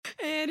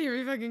Here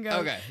we fucking go.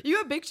 Okay. You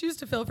have big shoes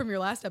to fill from your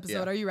last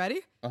episode. Yeah. Are you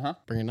ready?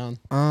 Bring it on.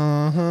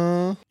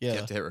 Yeah. You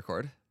have to hit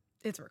record.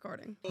 It's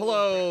recording.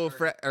 Hello,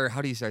 or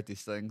how do you start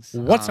these things?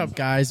 What's up,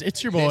 guys?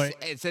 It's your boy.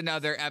 It's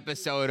another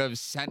episode of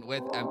Sent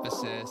with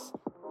Emphasis.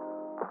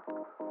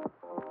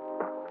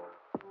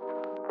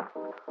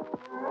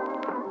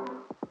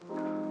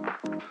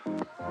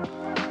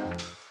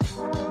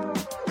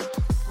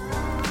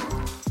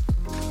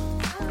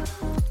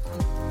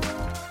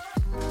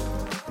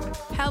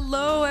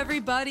 Hello,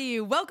 everybody.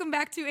 Welcome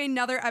back to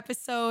another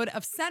episode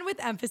of Sent with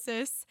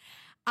Emphasis.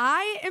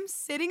 I am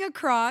sitting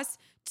across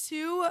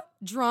two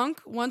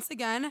drunk, once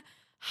again,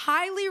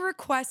 highly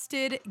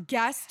requested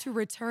guests to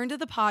return to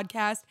the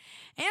podcast,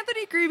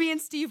 Anthony Grebe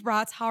and Steve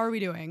Braatz. How are we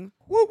doing?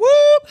 Whoop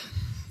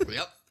whoop.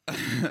 Yep.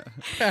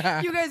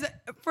 You guys,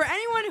 for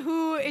anyone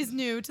who is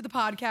new to the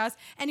podcast,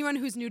 anyone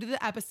who's new to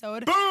the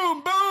episode,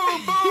 Boom,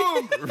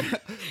 boom, boom.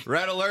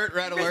 Red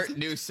alert.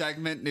 New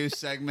segment.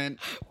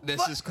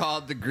 This is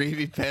called the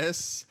Grebe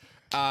Piss.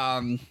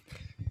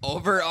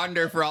 Over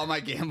under for all my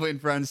gambling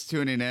friends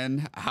tuning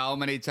in. How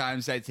many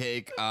times I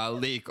take a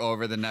leak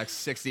over the next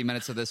 60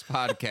 minutes of this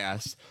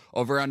podcast?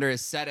 Over under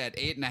is set at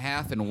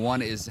 8.5, and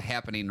one is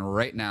happening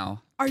right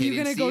now. are Katie you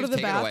going to and go to Steve,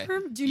 the take it away.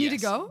 bathroom? Do you need to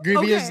Yes. go? Grebe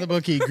Okay. is the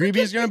bookie. Grebe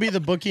is going to be the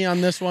bookie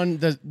on this one.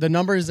 The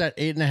number is at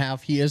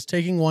 8.5. He is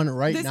taking one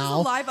right This now.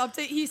 is a live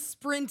update. He's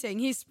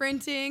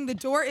sprinting. The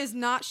door is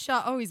not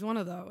shut. Oh, he's one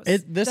of those.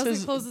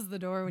 Closes the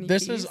door when he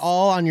This pees. is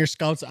all on your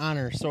scout's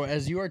honor. So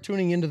as you are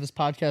tuning into this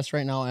podcast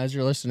right now, as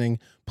you're listening,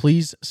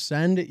 please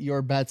send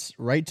your bets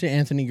right to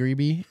Anthony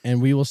Grebe, and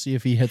we will see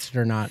if he hits it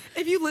or not.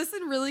 If you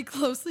listen really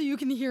closely, you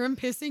can hear him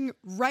pissing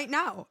right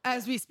now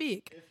as we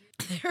speak.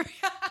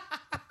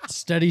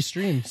 Steady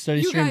stream.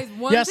 You guys,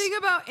 one Yes. thing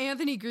about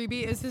Anthony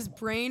Grebe is his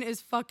brain is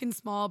fucking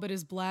small, but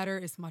his bladder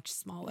is much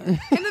smaller. And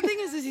the thing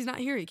is he's not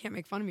here. He can't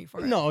make fun of me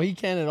for it. No, he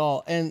can't at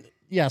all. And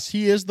yes,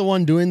 he is the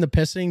one doing the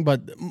pissing,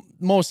 but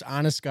most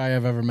honest guy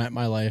I've ever met in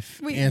my life,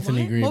 Wait,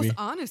 Anthony what? Grebe. Most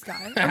honest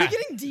guy. Are we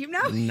getting deep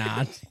now?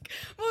 Not.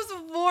 Most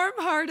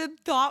warm-hearted,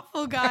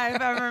 thoughtful guy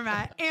I've ever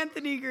met.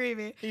 Anthony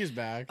Grebe. He's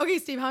back. Okay,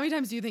 Steve, how many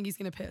times do you think he's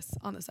going to piss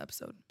on this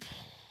episode?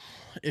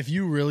 If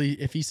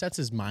he sets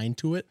his mind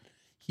to it,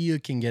 he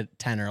can get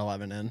 10 or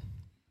 11 in.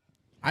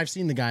 I've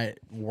seen the guy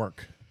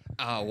work.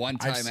 One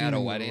I've time seen at a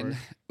him wedding, work.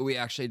 we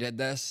actually did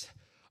this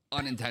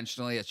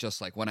unintentionally. It's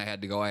just like when I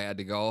had to go, I had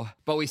to go.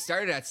 But we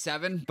started at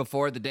 7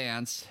 before the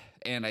dance,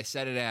 and I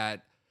set it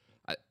at,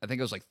 I think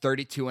it was like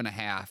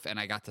 32.5, and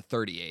I got to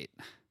 38.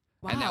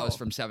 And that Wow. was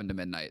from 7 to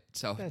midnight.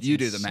 So That's you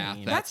do the insane.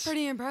 math. That's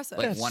pretty impressive.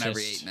 like That's one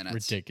every just 8 minutes.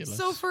 Ridiculous.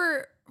 So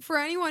for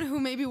anyone who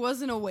maybe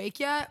wasn't awake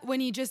yet, when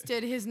he just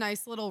did his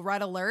nice little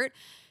red alert,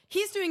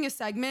 he's doing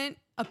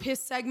a piss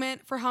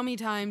segment for how many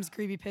times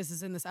Grebe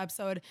pisses in this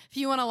episode. If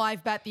you want to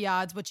live bet the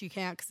odds, which you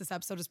can't because this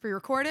episode is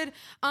pre-recorded,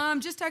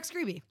 just text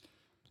Grebe.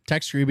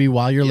 Text Grebe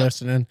while you're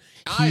listening.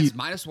 It's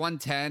minus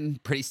 110,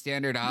 pretty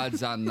standard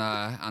odds on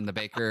the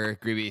Baker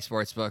Grebe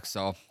Sportsbook.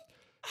 So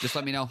just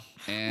let me know.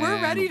 And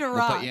We're ready to we'll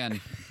rock. put you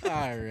in.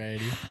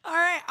 Alrighty. All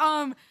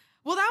right.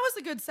 Well, that was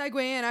a good segue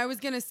in. I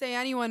was going to say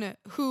anyone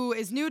who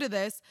is new to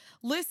this,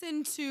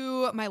 listen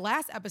to my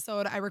last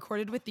episode I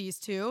recorded with these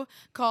two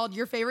called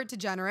Your Favorite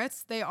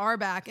Degenerates. They are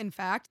back, in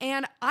fact.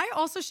 And I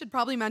also should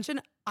probably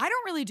mention, I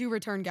don't really do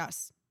return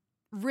guests,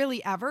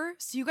 really ever.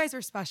 So you guys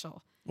are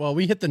special. Well,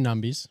 we hit the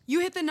numbies. You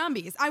hit the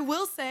numbies. I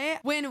will say,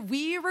 when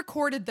we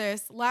recorded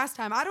this last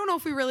time, I don't know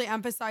if we really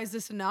emphasized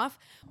this enough.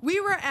 We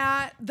were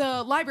at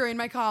the library in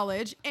my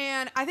college,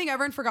 and I think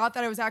everyone forgot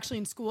that I was actually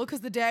in school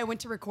because the day I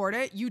went to record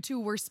it, you two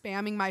were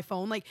spamming my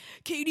phone like,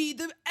 Katie,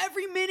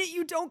 every minute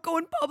you don't go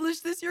and publish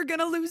this, you're going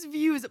to lose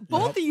views.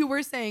 Both of you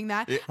were saying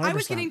that. I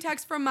was 100%. getting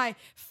texts from my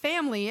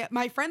family,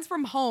 my friends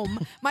from home,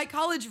 my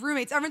college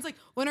roommates. Everyone's like,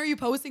 when are you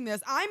posting this?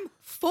 I'm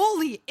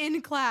fully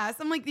in class.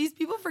 I'm like, these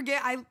people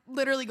forget I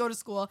literally go to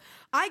school.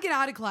 I get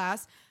out of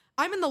class.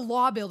 I'm in the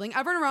law building.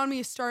 Everyone around me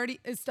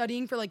is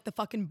studying for like the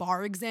fucking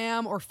bar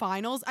exam or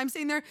finals. I'm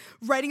sitting there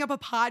writing up a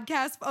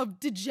podcast of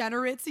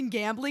degenerates and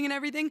gambling and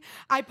everything.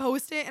 I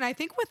post it, and I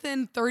think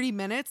within 30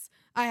 minutes,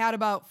 I had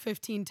about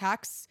 15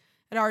 texts.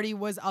 It already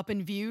was up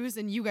in views,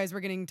 and you guys were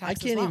getting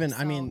texts. I can't even.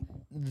 I mean,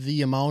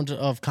 the amount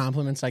of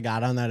compliments I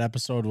got on that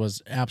episode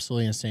was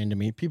absolutely insane to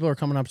me. People are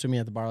coming up to me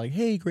at the bar like,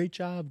 "Hey, great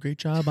job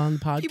on the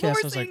podcast." People were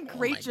I was saying, like,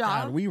 "Great oh my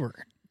job." God, we were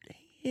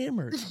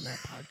hammered on that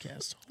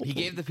podcast. He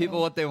gave the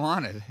people what they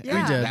wanted.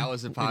 Yeah. We did. That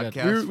was a We did.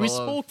 podcast. We full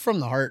of- spoke from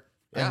the heart.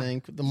 Yeah. I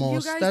think the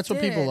most. guys That's what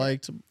people did.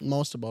 liked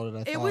most about it. I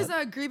thought It was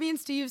Grebe and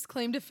Steve's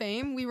claim to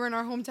fame. We were in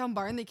our hometown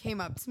bar, and they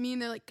came up to me,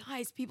 and they're like,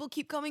 guys, people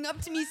keep coming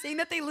up to me saying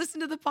that they listen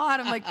to the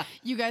pod. I'm like,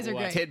 you guys are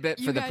great. Tidbit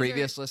You for the guys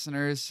previous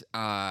listeners.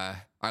 Our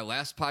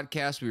last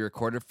podcast we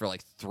recorded for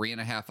like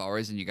 3.5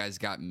 hours, and you guys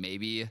got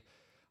maybe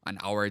an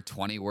hour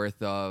 20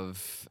 worth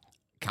of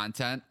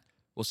content.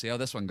 We'll see how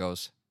this one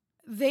goes.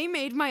 They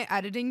made my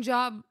editing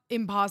job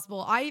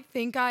impossible. I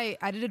think I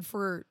edited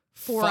for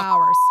 4 Fuck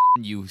hours.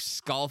 You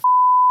skull.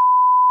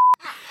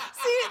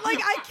 See, like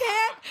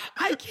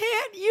I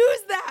can't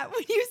use that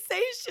when you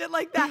say shit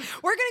like that.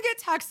 We're gonna get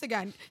text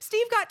again.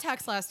 Steve got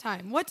text last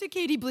time. What did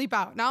Katie bleep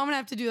out? Now I'm gonna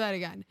have to do that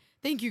again.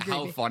 Thank you,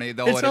 How Grebe. funny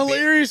though. It's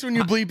hilarious when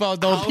you bleep out,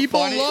 though. How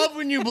People funny. love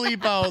when you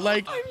bleep out.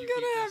 Like, I'm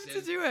gonna have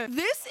to do it.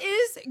 This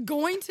is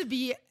going to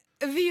be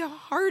the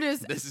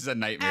hardest This is a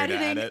nightmare to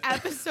editing edit.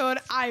 episode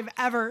I've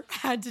ever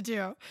had to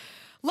do.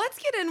 Let's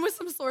get in with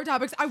some story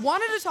topics. I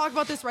wanted to talk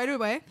about this right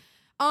away.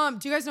 Do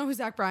you guys know who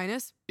Zach Bryan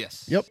is?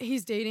 Yes. Yep.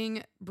 He's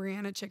dating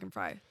Brianna Chicken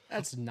Fry.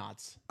 that's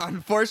nuts.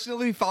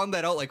 Unfortunately, found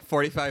that out like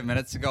 45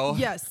 minutes ago.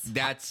 Yes.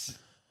 That's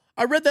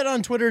I read that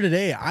on Twitter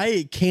today.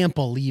 I can't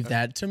believe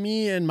that. To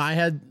me, in my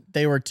head,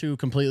 they were two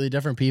completely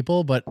different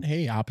people, but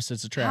hey,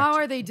 opposites attract. How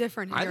are they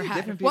different in Are your they head?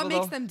 different What people,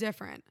 makes though? them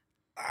different?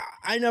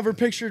 I never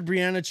pictured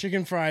Brianna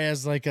Chicken Fry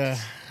as like a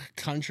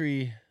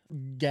country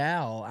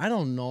gal. I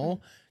don't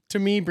know. To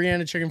me,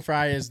 Brianna Chicken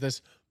Fry is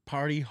this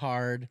party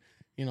hard.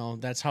 You know,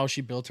 that's how she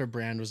built her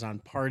brand, was on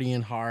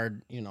partying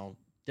hard, you know,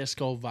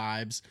 disco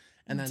vibes.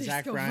 And then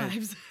Zach Disco Bryan,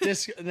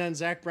 vibes. and then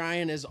Zach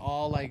Bryan is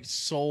all like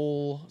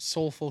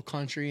soulful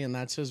country, and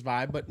that's his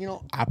vibe. But you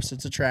know,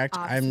 opposites attract.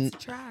 Opposites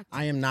attract.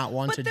 I am not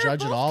one to they're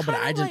judge at both all, but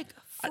kinda I just like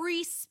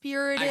free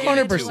spirited. I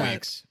give it 2 100%.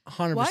 weeks.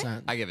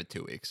 100%. I give it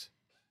 2 weeks.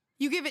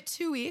 You give it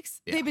 2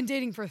 weeks. Yeah. They've been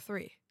dating for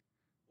 3.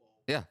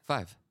 Yeah,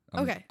 5.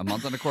 Okay. A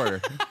month and a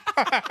quarter.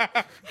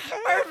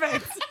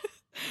 Perfect.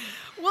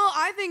 Well,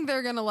 I think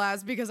they're gonna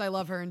last because I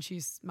love her and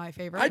she's my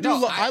favorite. I do.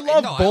 I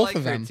love both I like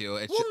of her them. too.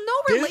 It's Well, ju- no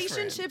different.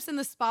 relationships in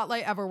the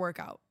spotlight ever work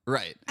out.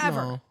 right.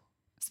 Ever. No.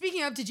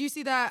 Speaking of, did you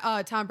see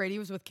that Tom Brady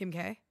was with Kim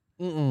K?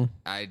 Mm-mm.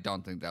 I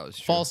don't think that was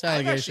true. False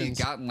I've actually allegations.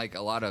 gotten like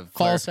a lot of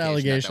False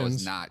clarification that was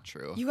allegations. not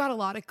true. You got a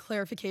lot of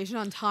clarification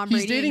on Tom He's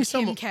Brady dating and Kim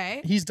someone.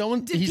 K. He's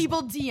done. Did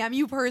people DM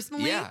you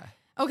personally? Yeah.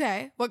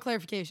 Okay. What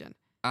clarification?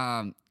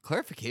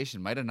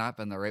 Clarification might have not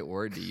been the right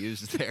word to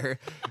use there,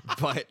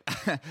 but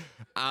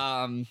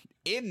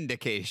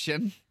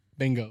indication.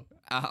 bingo.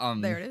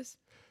 There it is.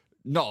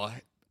 No,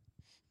 I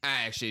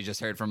actually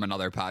just heard from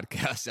another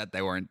podcast that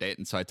they weren't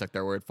dating, so I took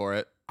their word for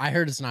it. I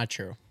heard it's not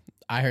true.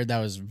 I heard that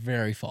was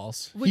very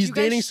false. Would He's you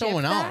guys dating ship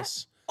someone that?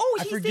 else. Oh,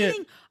 I he's forget.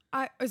 dating.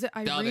 Is it The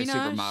other Irina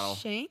supermodel.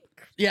 Shank?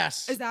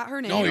 Yes. Is that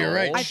her name? No, you're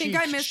right. I think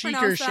I Sheik or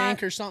mispronounced that.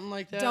 Shank or something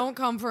like that. Don't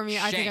come for me.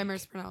 I think I Shank.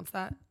 mispronounced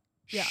that.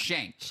 Yeah.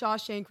 Shank.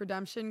 Shawshank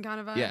Redemption kind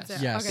of vibes. Yes. Yeah.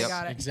 Yes. Okay,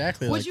 got it.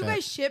 Exactly. Would like you that.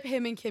 guys ship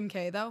him and Kim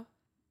K though?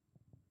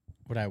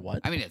 Would I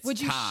what? I mean, it's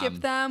Would you Tom.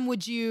 ship them?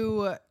 Would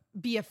you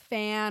be a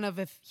fan of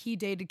if he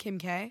dated Kim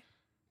K?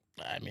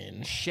 I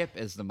mean, Ship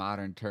is the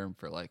modern term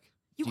for like.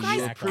 You do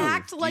guys approve?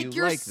 act Do like you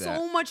you're like that?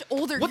 so much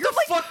older. What you're the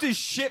like, fuck does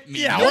ship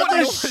mean? yeah. No What one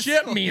does knows.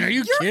 shit mean? Are you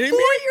You're 4 kidding me?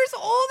 years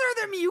older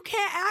than me. You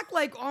can't act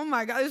like, oh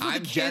my god, this was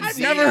I'm a Gen kid. I've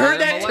Z. never You're heard a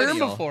that term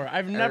millennial. before.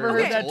 I've never Or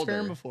heard Okay. that older.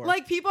 term before.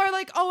 Like people are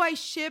like, oh, I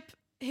ship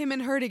him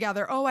and her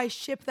together. Oh, I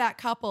ship that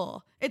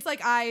couple. It's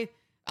like I'm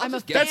a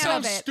just fan get- That of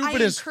sounds it.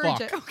 stupid I as encourage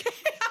fuck. it. Okay.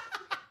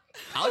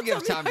 I'll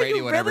give Tell Tom me how Brady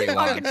you whatever really he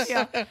fucking wants.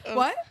 feel.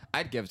 What?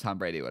 I'd give Tom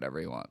Brady whatever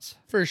he wants.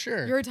 for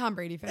sure. You're a Tom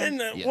Brady fan.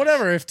 and Yes.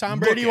 whatever. If Tom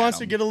Look Brady at wants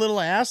to him. get a little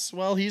ass,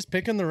 well, he's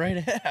picking the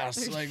right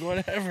ass. Like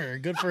whatever.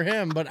 Good for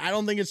him. But I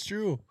don't think it's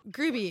true.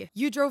 Grebe,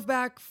 you drove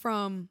back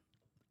from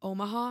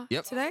Omaha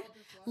Yep. today.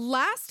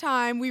 Last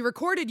time we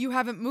recorded, you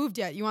haven't moved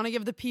yet. You want to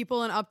give the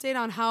people an update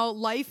on how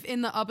life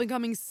in the up and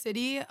coming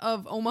city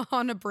of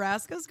Omaha,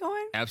 Nebraska is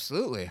going?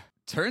 Absolutely.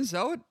 Turns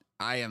out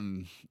I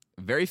am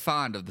very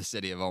fond of the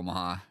city of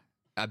Omaha.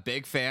 A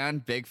big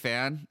fan.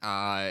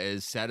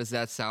 As sad as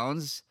that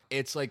sounds,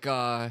 it's like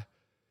a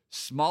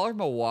smaller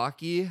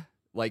Milwaukee.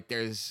 Like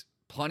there's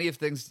plenty of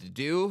things to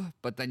do,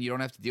 but then you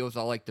don't have to deal with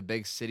all like the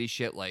big city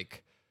shit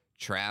like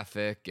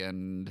traffic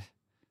and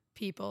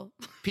People.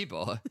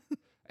 people.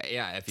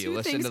 Yeah, if you Two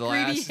listen things to the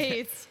Grebe last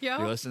hates. if you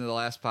Yo. listen to the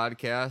last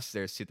podcast,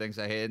 there's 2 things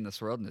I hate in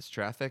this world, and it's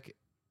traffic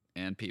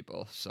and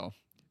people. So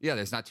yeah,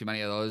 there's not too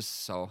many of those.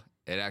 So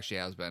it actually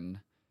has been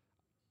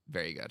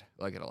very good.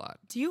 I like it a lot.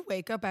 Do you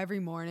wake up every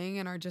morning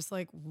and are just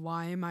like,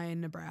 why am I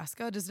in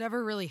Nebraska? Does it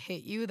ever really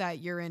hit you that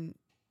you're in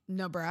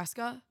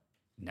Nebraska?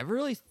 Never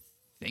really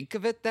think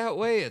of it that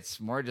way. It's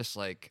more just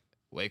like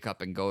wake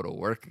up and go to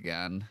work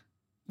again.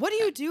 What do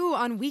you do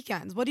on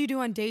weekends? What do you do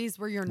on days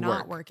where you're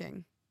not Work.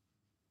 working?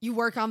 You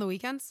work on the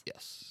weekends?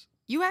 Yes.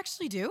 You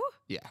actually do?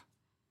 Yeah.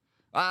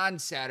 On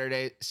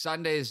Saturday,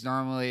 Sundays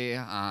normally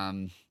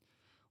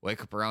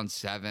wake up around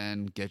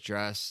 7, get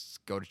dressed,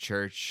 go to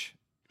church,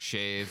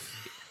 shave,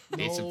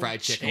 eat some No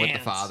fried chicken with the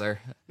chance. father.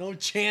 No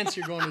chance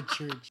you're going to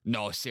church.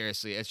 No,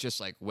 seriously, it's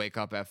just like wake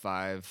up at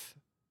 5.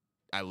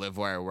 I live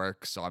where I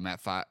work, so I'm at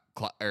 5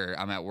 or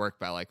I'm at work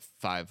by like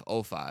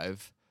 5:05.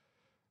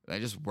 I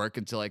just work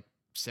until like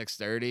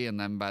 6:30, and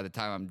then by the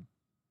time I'm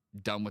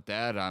done with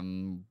that,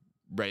 I'm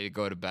ready to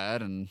go to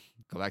bed and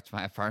go back to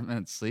my apartment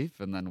and sleep,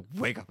 and then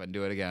wake up and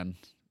do it again.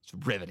 It's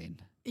riveting.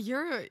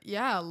 You're,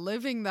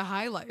 living the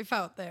high life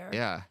out there.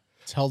 Yeah.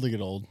 It's hell to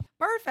get old.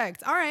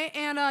 Perfect. All right.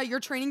 And you're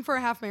training for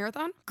a half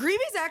marathon?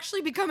 Grebe's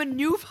actually become a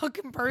new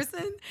fucking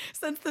person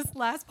since this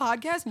last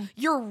podcast.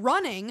 You're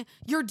running,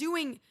 you're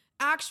doing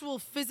actual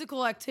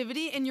physical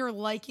activity, and you're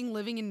liking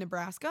living in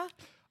Nebraska?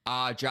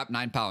 Dropped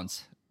 9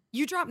 pounds.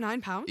 You dropped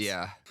 9 pounds?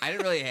 Yeah. I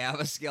didn't really have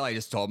a scale. I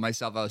just told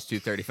myself I was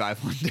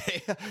 235 one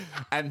day.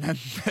 And then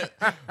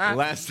the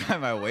last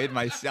time I weighed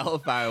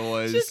myself, I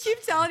was... Just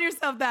keep telling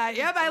yourself that.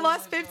 Yep, I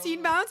lost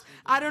 15 pounds.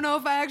 I don't know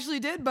if I actually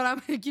did, but I'm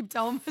going to keep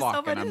telling myself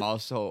Fuck, and I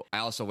did. I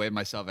also weighed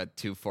myself at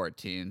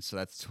 214, so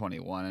that's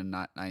 21 and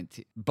not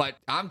 19. But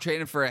I'm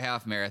training for a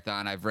half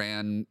marathon. I've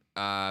ran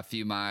a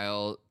few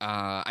miles.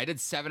 I did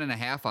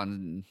 7.5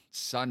 on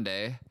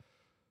Sunday.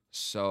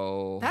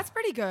 So... That's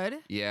pretty good.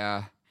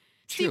 Yeah.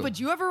 Steve, True. would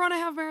you ever run a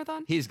half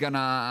marathon? He's gonna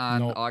on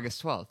Nope.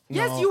 August 12th.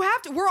 Yes, No. you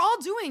have to. We're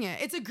all doing it.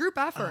 It's a group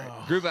effort.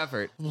 Group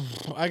effort.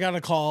 I got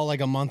a call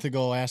like a month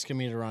ago asking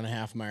me to run a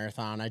half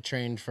marathon. I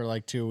trained for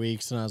like 2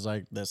 weeks and I was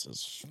like, this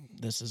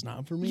is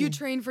not for me. You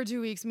trained for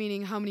 2 weeks,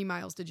 meaning how many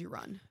miles did you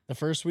run? The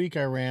first week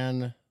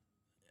the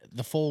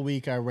full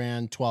week I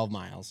ran 12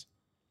 miles.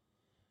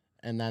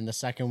 And then the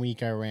second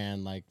week I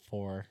ran like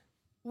 4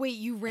 Wait,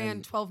 you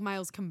ran 12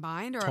 miles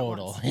combined or at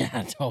total. once?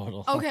 Yeah,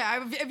 total. Okay,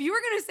 if you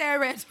were going to say I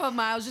ran 12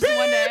 miles just in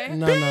one day.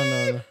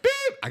 No.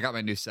 I got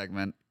my new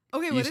segment.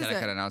 Okay, You what is said I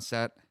could it? announce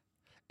that.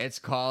 It's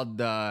called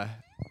the...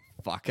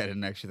 Fuck, I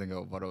didn't actually think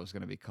of what it was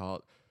going to be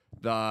called.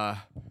 The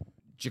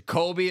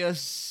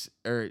Jehovah's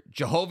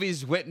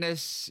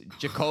Witness,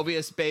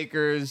 Jacobius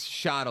Baker's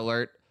Shot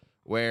Alert,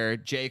 where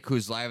Jake,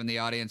 who's live in the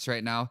audience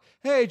right now,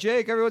 hey,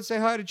 Jake, everyone say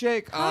hi to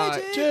Jake.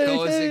 Hi, Jake.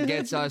 Goes and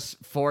gets us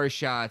 4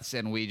 shots,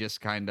 and we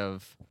just kind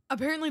of...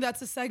 Apparently,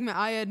 that's a segment.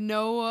 I had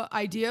no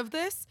idea of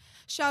this.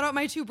 Shout out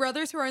my 2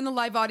 brothers who are in the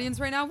live audience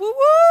right now. Woo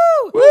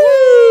woo!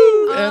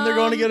 Woo! And they're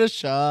going to get a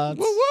shot.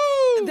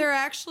 Woo! They're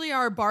actually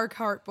our bar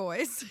cart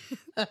boys.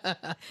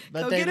 But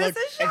Go they get look us a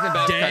It's a shot.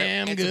 Bev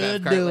damn Cart- it's a Bev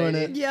good Cart doing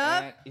lady. it.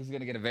 Yep. And he's going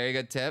to get a very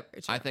good tip.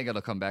 I think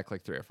it'll come back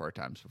like 3 or 4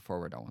 times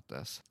before we're done with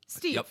this.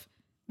 Steve, Yep.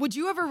 would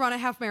you ever run a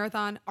half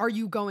marathon? Are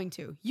you going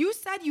to? You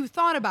said you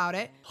thought about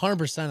it.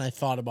 100% I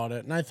thought about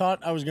it. And I thought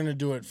I was going to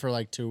do it for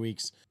like 2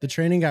 weeks. The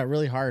training got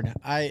really hard.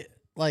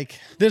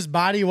 This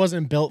body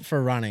wasn't built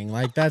for running.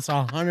 Like, that's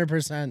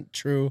 100%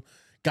 true.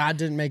 God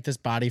didn't make this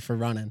body for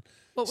running.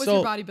 What was So-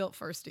 your body built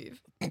for,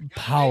 Steve?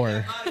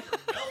 Power.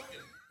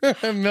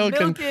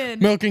 Milking.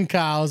 milking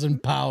cows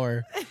and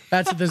power.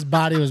 That's what this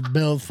body was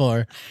built for.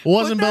 It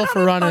wasn't Put that built for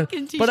on a running.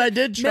 fucking t-shirt. But I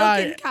did try.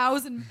 Milking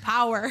cows and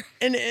power.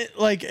 And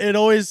it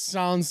always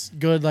sounds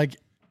good. Like,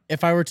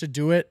 if I were to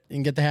do it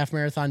and get the half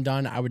marathon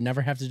done, I would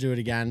never have to do it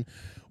again.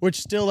 Which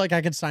still, like,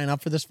 I could sign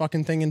up for this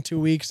fucking thing in 2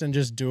 weeks and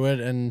just do it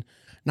and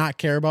not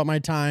care about my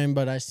time,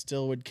 but I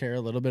still would care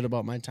a little bit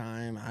about my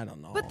time. I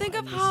don't know. But think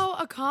of how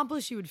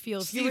accomplished you would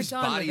feel if you were Steve's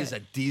done body with is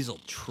it. a diesel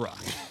truck.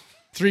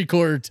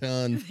 3/4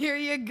 ton. There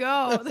you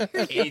go.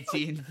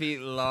 18 feet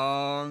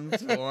long,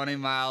 20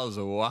 miles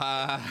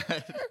wide.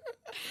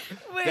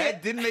 Wait,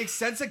 That didn't make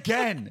sense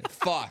again.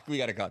 Fuck, we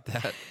got to cut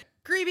that.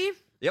 Grebe,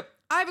 Yep.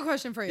 I have a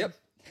question for you. Yep.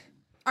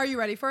 Are you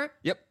ready for it?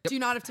 Yep. Do you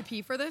not have to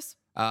pee for this?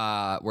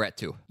 We're at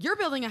 2. You're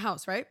building a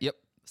house, right? Yep.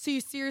 So you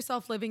see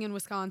yourself living in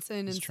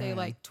Wisconsin in, say, trying.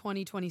 like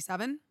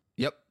 2027?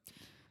 Yep.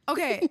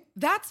 Okay,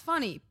 that's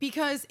funny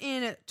because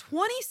in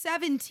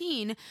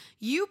 2017,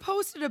 you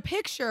posted a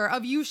picture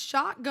of you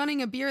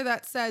shotgunning a beer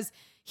that says,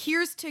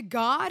 "Here's to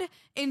God,"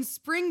 in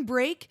spring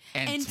break,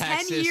 And 10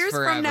 Texas years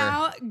forever. from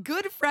now,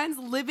 good friends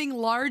living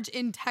large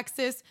in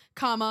Texas,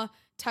 comma,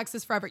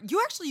 Texas forever.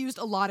 You actually used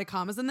a lot of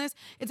commas in this.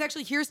 It's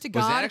actually, "Here's to God."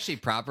 Was that actually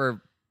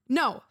proper?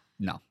 No.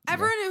 No.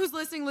 Everyone who's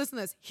listening, listen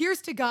to this.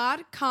 "Here's to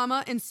God,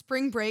 comma, in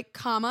spring break,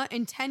 comma,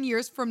 in 10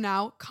 years from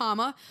now,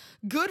 comma,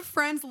 good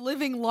friends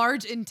living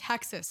large in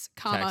Texas,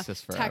 comma,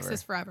 Texas forever.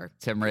 Texas forever."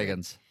 Tim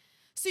Riggins.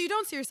 So you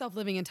don't see yourself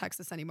living in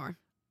Texas anymore.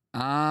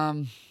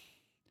 I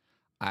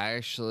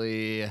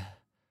actually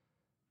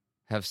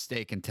have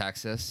stake in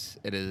Texas.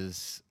 It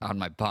is on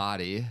my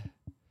body,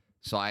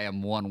 so I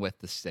am one with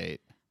the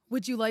state.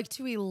 Would you like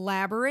to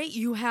elaborate?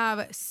 You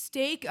have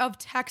stake of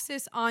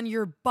Texas on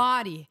your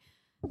body.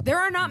 There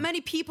are not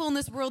many people in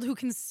this world who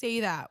can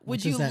say that.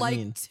 Would you does that like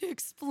mean? to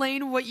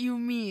explain what you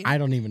mean? I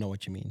don't even know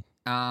what you mean.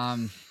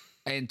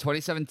 In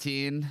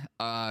 2017,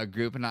 a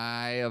group and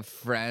I of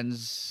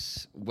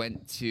friends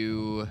went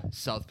to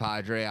South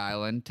Padre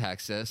Island,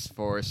 Texas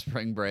for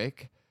spring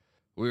break.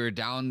 We were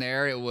down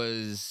there. It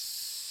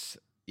was,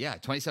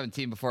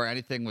 2017 before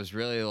anything was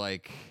really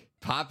like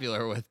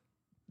popular with.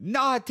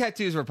 No,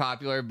 tattoos were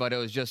popular, but it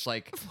was just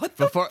like What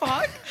the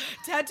fuck?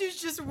 Tattoos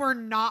just were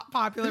not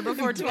popular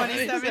before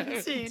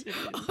 2017.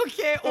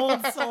 Okay,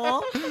 old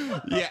soul.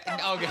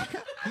 Yeah, okay.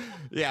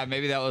 Yeah,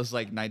 maybe that was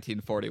like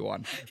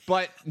 1941.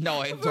 But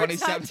no, in Where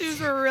 2017.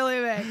 tattoos were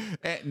really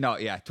big.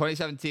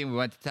 2017 we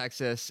went to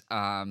Texas.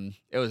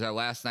 It was our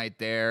last night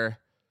there.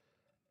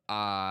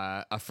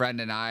 A friend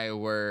and I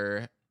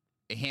were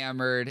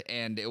hammered,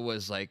 and it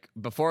was like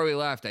before we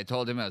left, I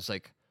told him, I was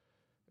like,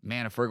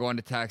 "Man, if we're going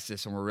to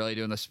Texas and we're really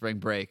doing the spring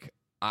break,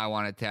 I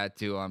want a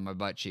tattoo on my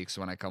butt cheeks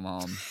when I come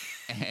home."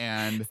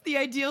 And The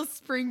ideal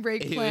spring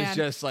break He plan. was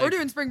just like- we're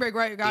doing spring break,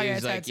 right? Got he you a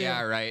was like, tattoo.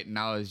 "Yeah, right." And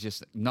I was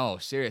just, "No,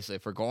 seriously,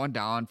 if we're going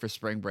down for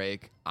spring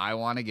break, I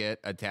want to get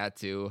a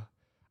tattoo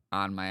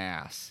on my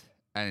ass."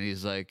 And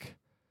he's like,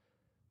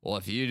 "Well,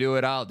 if you do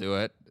it, I'll do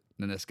it."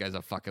 And this guy's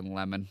a fucking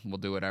lemon. We'll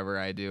do whatever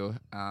I do.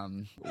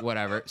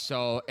 Whatever.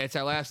 So it's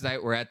our last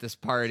night. We're at this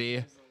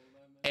party.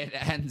 It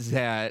ends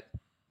at,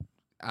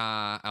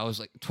 I was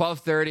like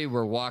 12:30.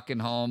 We're walking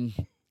home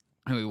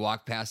and we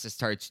walk past this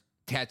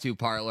tattoo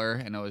parlor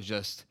and it was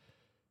just,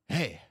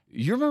 hey,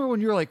 you remember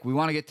when you were like, we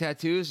want to get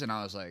tattoos? And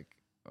I was like,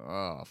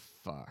 oh,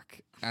 fuck.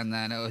 And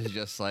then it was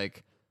just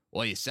like,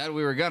 well, you said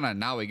we were gonna,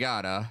 now we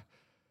gotta.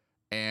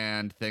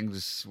 And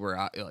things were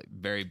like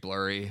very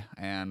blurry,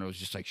 and it was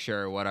just like,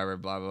 sure, whatever,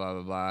 blah, blah, blah,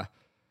 blah, blah.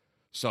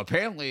 So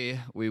apparently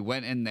we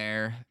went in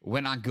there,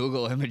 went on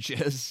Google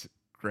Images,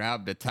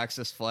 grabbed a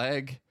Texas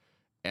flag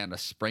and a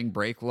spring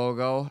break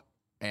logo,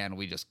 and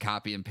we just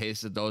copy and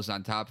pasted those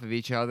on top of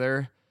each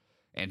other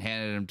and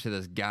handed them to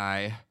this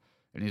guy.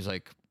 And he's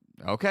like,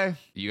 okay,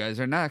 you guys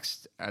are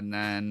next. And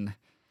then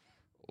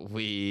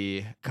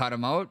we cut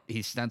them out.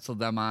 He stenciled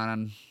them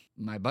on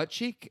my butt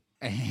cheek,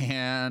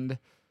 and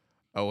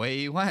away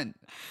he went.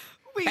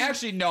 Wait.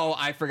 Actually, no,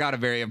 I forgot a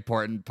very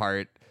important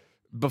part.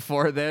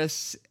 Before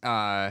this,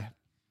 right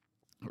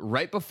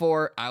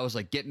before I was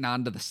like getting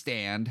onto the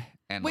stand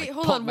and Wait, like,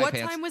 hold pulled on. my What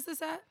pants. time was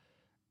this at?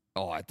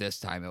 Oh, at this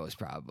time it was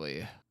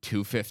probably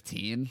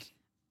 2:15.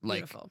 Like,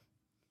 Beautiful.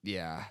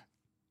 yeah,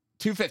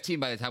 2:15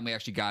 by the time we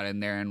actually got in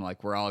there and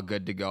like we're all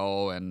good to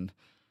go and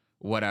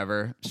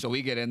whatever. So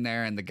we get in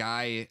there and the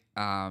guy,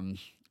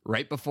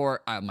 right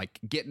before I'm like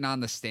getting on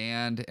the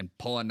stand and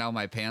pulling down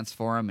my pants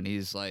for him, and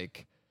he's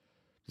like,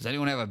 does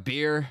anyone have a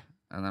beer?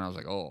 And then I was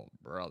like, oh,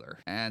 brother.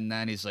 And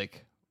then he's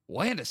like,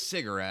 well, and a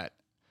cigarette.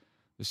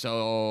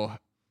 So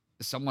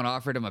someone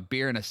offered him a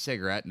beer and a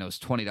cigarette, and it was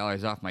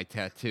 $20 off my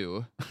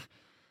tattoo.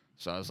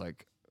 So I was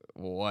like,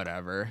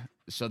 whatever.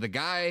 So the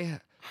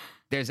guy,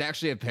 there's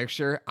actually a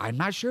picture. I'm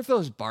not sure if it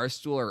was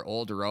Barstool or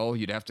Old Row.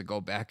 You'd have to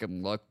go back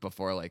and look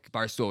before like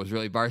Barstool was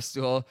really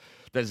Barstool.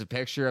 There's a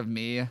picture of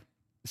me.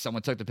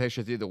 Someone took the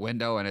picture through the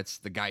window, and it's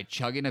the guy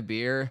chugging a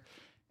beer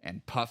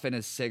and puffing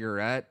his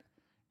cigarette,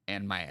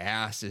 and my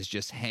ass is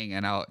just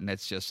hanging out, and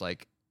it's just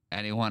like,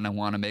 anyone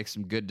want to make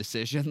some good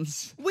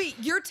decisions? Wait,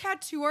 your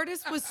tattoo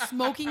artist was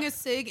smoking a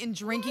cig and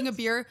drinking a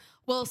beer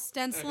while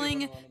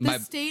stenciling the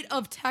state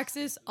of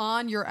Texas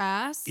on your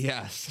ass?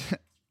 Yes.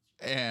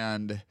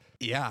 And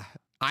yeah,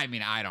 I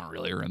mean, I don't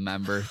really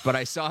remember, but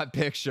I saw a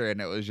picture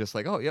and it was just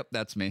like, oh, yep,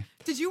 that's me.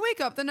 Did you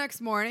wake up the next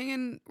morning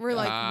and were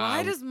like,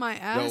 why does my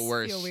ass The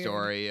worst feel weird?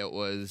 story, it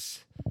was,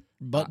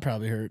 Butt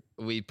probably hurt.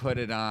 we put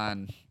it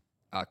on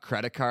a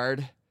credit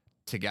card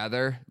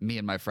together. Me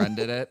and my friend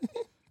did it.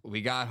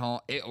 We got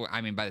home.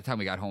 By the time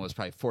we got home, it was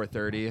probably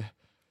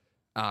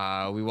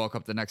 4:30. We woke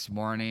up the next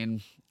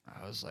morning.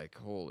 I was like,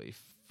 holy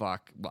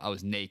fuck. Well, I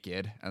was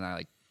naked and I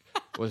like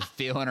was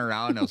feeling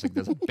around. And I was like,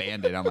 there's a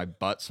Band-Aid on my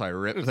butt. So I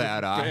ripped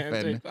that off.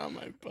 And on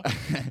my butt.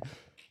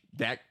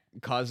 that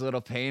caused a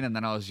little pain. And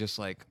then I was just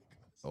like,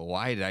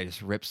 why did I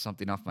just rip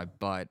something off my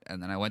butt?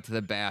 And then I went to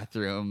the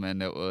bathroom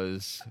and it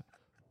was,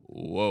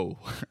 whoa.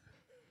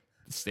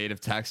 The state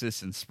of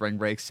Texas and spring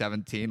break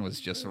 17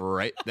 was just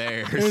right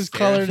there. It was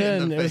staring colored me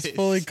in. the It was face.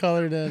 fully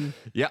colored in.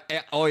 Yeah.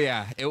 Oh,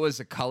 yeah. It was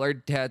a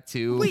colored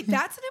tattoo. Wait,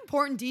 that's an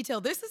important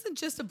detail. This isn't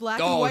just a black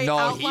and Oh, white no.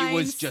 outline He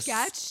was just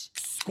sketch.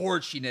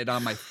 scorching it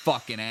on my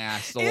fucking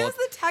ass. It was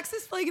the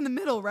Texas flag in the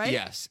middle, right?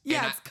 Yes.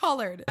 Yeah, And it's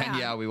colored. And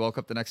yeah, we woke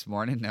up the next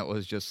morning and it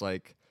was just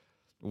like,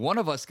 one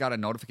of us got a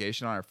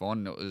notification on our phone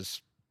and it was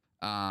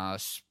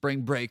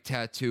spring break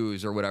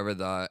tattoos or whatever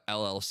the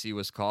LLC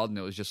was called. And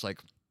it was just like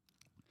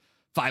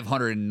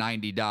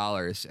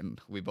 $590.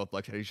 And we both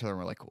looked at each other and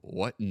we're like,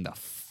 what in the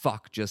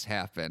fuck just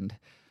happened?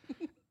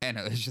 And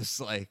it was just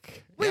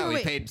like, Wait, we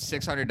wait. paid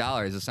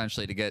 $600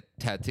 essentially to get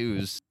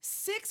tattoos.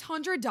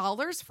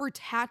 $600 for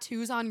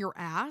tattoos on your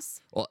ass?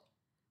 Well,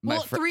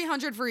 Well,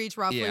 $300 for each,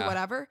 roughly, Yeah.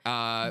 whatever.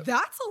 uh,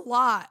 That's a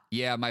lot.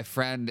 yeah, my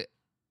friend,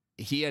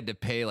 he had to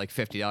pay like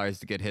 $50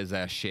 to get his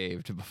ass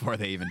shaved before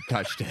they even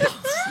touched it.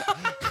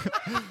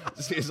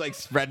 So he was like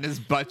spreading his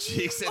butt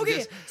cheeks and Okay,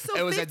 just, so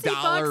it was a $50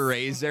 dollar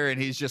razor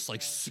and he's just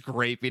like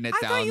scraping it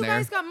I down thought you there.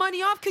 guys got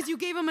money off because you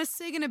gave him a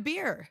cig and a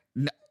beer.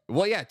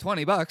 Well, yeah,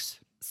 $20.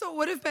 So it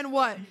would have been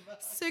what?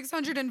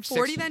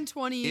 640 Six- then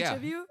 20 each Yeah.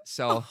 of you?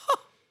 So,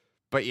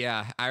 but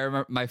yeah, I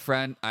remember my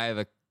friend, I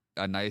have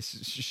a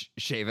nice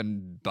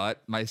shaven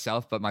butt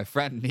myself, but my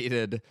friend he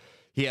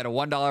had a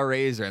 $1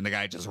 razor and the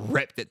guy just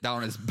ripped it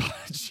down his butt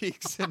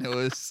cheeks and it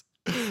was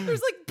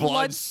There's like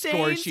blood stains.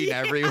 scorching Yeah.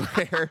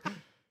 everywhere.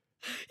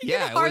 You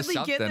Yeah, can it was hardly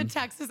get the something.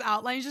 Texas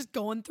outline just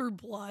going through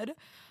blood.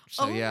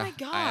 So Oh yeah, my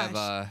gosh. I have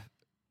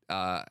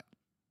a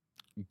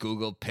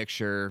Google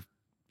picture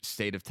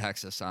state of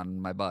Texas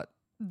on my butt.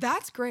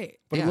 That's great.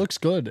 But Yeah. it looks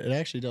good. It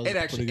actually does. It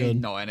look actually pretty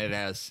good. no, and it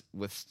has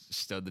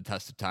withstood the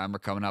test of time. We're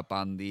coming up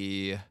on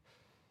the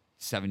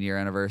 7-year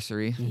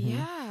anniversary.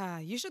 Yeah,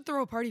 you should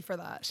throw a party for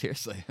that.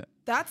 Seriously,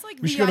 That's like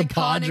We the should go to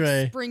iconic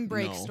Padre. spring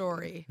break No.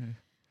 story.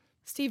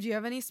 Steve, do you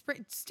have any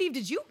spring? Steve,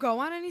 did you go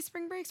on any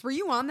spring breaks? Were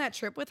you on that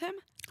trip with him?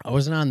 I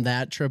wasn't on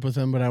that trip with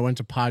him, but I went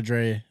to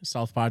Padre,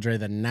 South Padre,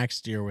 the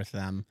next year with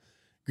them.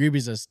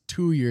 Grebe's a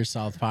 2-year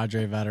South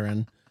Padre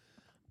veteran.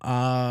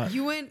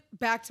 You went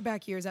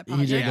back-to-back years at He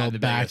Padre. did Yeah, go the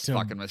back biggest to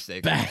fucking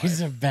mistake. of my back life.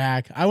 to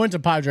back. I went to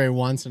Padre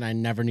once, and I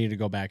never need to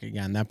go back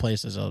again. That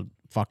place is a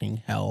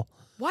fucking hell.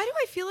 Why do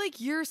I feel like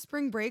your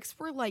spring breaks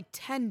were like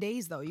 10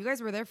 days, though? You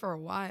guys were there for a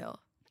while.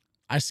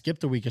 I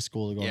skipped a week of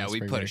school to go. Yeah, on we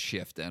spring put a break.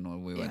 shift in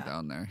when we went Yeah.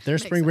 down there. Their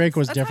Makes spring break sense.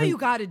 was That's how different. you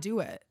got to do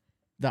it.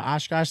 The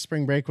Oshkosh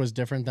spring break was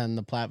different than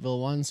the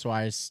Platteville one, so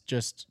I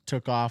just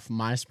took off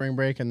my spring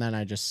break, and then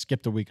I just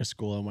skipped a week of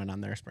school and went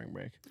on their spring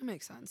break. That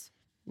makes sense.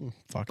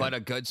 Fuck But it. a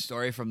good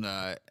story from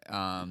the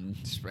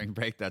spring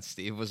break that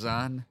Steve was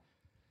on.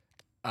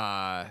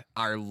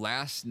 Our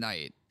last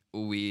night,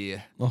 we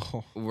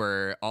Oh,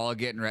 were all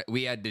getting ready.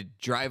 We had to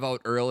drive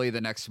out early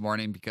the next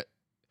morning because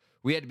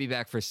we had to be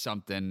back for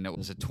something. It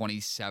was a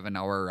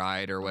 27-hour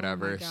ride or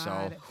whatever. Oh my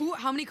So God.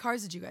 How many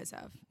cars did you guys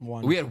have?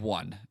 one. we had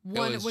one.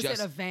 One. It Was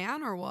just, it a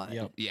van or what?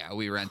 Yep. Yeah,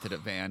 we rented a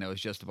van. It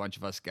was just a bunch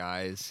of us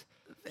guys.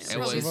 It Six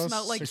probably of us,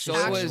 smelled like six of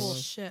us. actual So it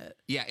was- shit.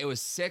 Yeah, it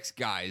was 6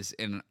 guys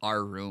in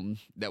our room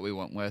that we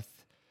went with.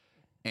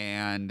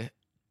 And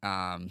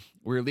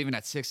we were leaving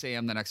at 6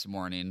 a.m. the next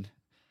morning.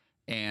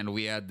 And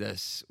we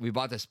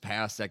bought this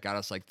pass that got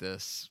us like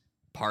this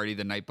party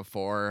the night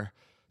before.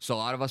 So a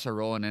lot of us are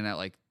rolling in at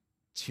like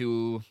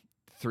 2,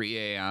 3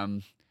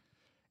 a.m.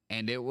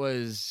 And it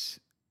was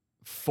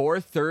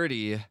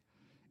 4:30.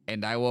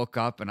 And I woke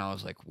up and I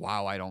was like,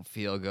 wow, I don't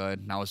feel good.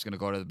 And I was going to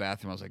go to the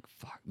bathroom. I was like,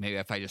 fuck, maybe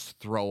if I just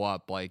throw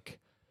up, like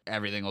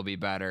everything will be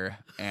better.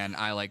 And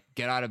I like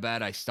get out of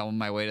bed. I stumble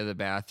my way to the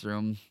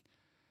bathroom.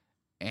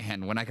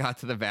 And when I got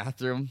to the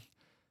bathroom,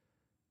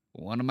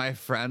 one of my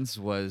friends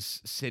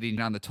was sitting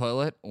on the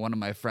toilet. One of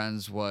my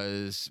friends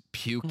was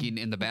puking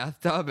in the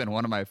bathtub. And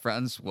one of my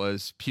friends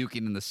was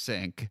puking in the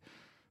sink.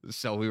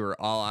 So we were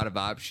all out of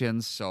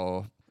options.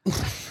 So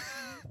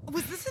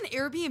Was this an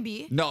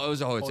Airbnb? no, it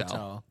was a hotel.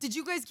 Hotel. Did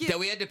you guys get? That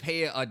we had to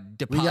pay a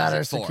deposit We got our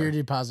for. security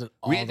deposit.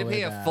 All We had the to way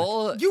pay a back.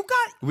 full. You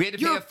got We had to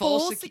pay your a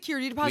full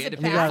security We deposit had to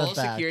We pay got a it full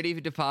back. security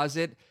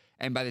deposit,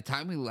 and by the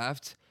time we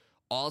left,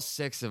 all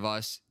 6 of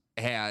us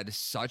had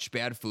such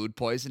bad food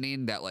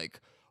poisoning that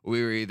like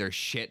we were either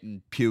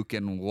shitting,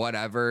 puking,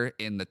 whatever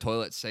in the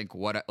toilet sink.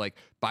 Like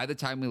by the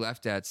time we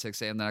left at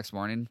 6 a.m. the next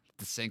morning,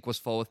 the sink was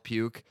full with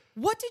puke.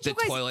 What did The you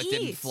guys toilet eat?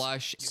 didn't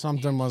flush,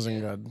 Something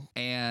wasn't good.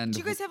 and Did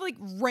you guys have like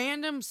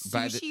random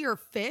By the- sushi or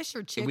fish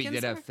or chicken? we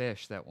did have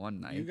fish that one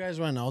night. You guys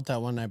went out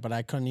that one night, but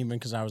I couldn't even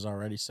because I was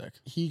already sick.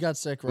 He got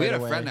sick right We had a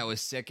away. friend that was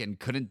sick and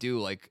couldn't do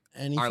like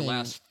our Anything-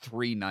 last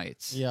 3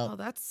 nights. Yeah. Oh,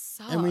 that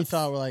sucks. And we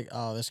thought we're like,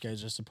 oh, this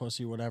guy's just a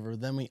pussy, whatever.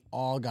 Then we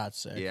all got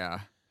sick.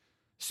 Yeah.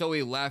 So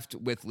we left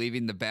with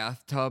leaving the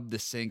bathtub, the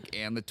sink,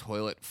 and the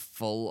toilet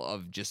full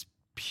of just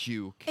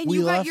puke. And we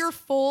you got left- your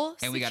full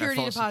And we got security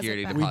our full deposit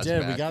security back. We deposit did.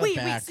 back. We got it Wait,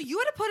 back so you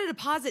had to put a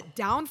deposit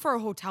down for a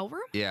hotel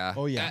room? Yeah.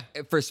 Oh, yeah.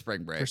 For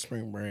spring break. for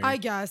spring break. I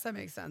guess that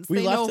makes sense. We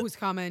They know left- who's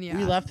coming. Yeah.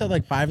 We left at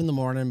like 5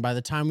 a.m. By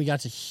the time we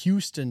got to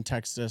Houston,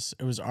 Texas,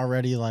 it was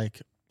already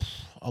like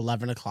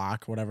 11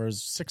 o'clock, whatever. It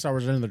was 6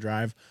 hours into the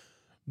drive.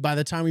 By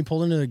the time we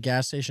pulled into the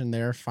gas station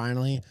there,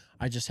 finally,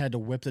 I just had to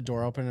whip the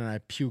door open and I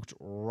puked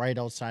right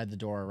outside the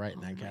door, right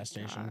in that gas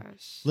station.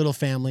 Gosh. Little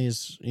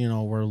families,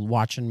 were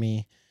watching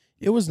me.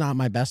 It was not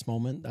my best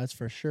moment, that's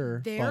for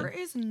sure. There but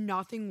is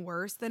nothing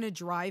worse than a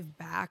drive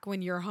back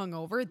when you're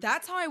hungover.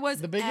 That's how I was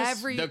The biggest-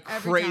 every the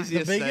every time.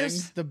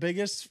 craziest- the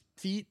biggest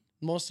feat,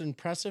 most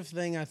impressive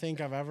thing I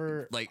think I've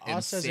ever, Like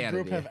us as a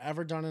group insanity. have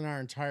ever done in our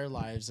entire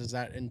lives is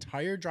that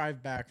entire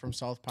drive back from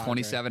South Padre.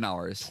 27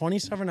 hours.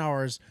 27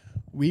 hours.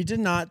 We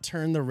did not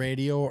turn the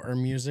radio or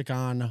music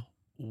on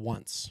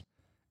once.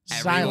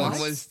 Everyone Silence.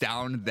 was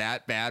down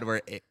that bad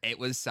where it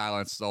was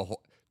silence the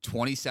whole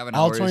 27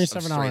 All hours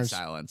 27 of straight hours.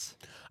 silence.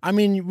 I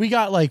mean, we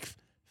got like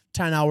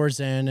 10 hours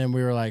in and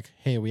we were like,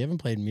 hey, we haven't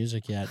played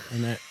music yet.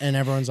 And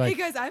everyone's like,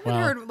 Hey guys, I haven't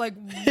well, heard like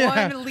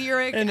Yeah. one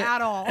lyric and,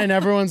 at all. And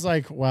everyone's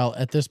like, well,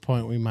 at this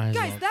point, we might as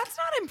Guys, well. that's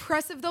not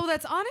impressive though.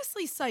 That's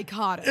honestly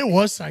psychotic. It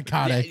was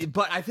psychotic. Yeah,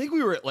 but I think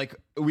we were like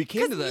we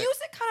came Because to the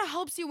music kind of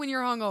helps you when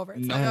you're hungover.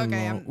 It's No. like, I don't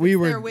okay, know. I'm we there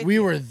were with we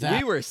you. were that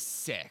we were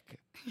sick.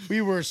 we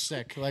were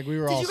sick. Like we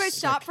were all Did you guys sick.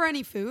 stop for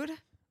any food?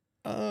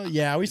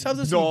 Yeah, we stopped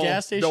at some No,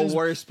 gas the stations.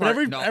 worst but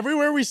part- no.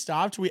 everywhere we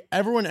stopped,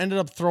 everyone ended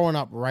up throwing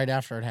up right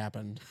after it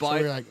happened. So But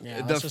we were like,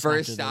 yeah, the let's just not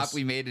first do stop this.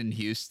 we made in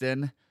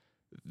Houston,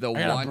 the I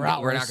got a one we're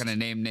not bratwurst. going to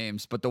name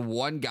names, but the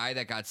one guy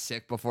that got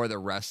sick before the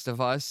rest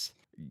of us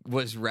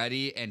was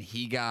ready, and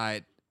he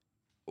got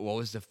what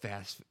was the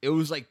fast? It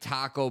was like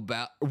Taco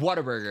Bell,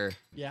 Whataburger,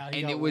 Yeah, he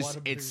and got it was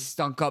Whataburger. it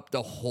stunk up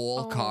the whole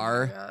Oh my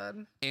car.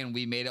 God. And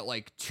we made it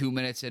like 2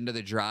 minutes into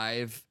the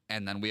drive,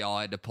 and then we all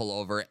had to pull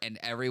over, and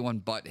everyone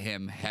but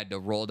him had to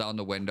roll down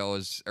the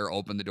windows or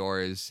open the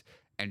doors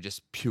and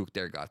just puke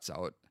their guts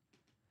out.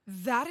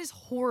 That is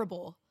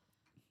horrible.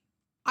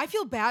 I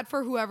feel bad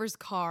for whoever's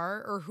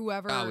car or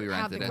whoever Oh, we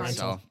had the rented car. it,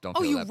 so don't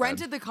Oh, feel you that bad.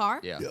 rented the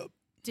car? Yeah.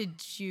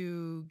 Did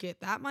you get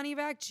that money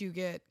back? Did you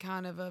get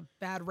kind of a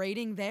bad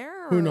rating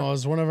there? Who or-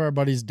 knows? One of our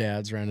buddies'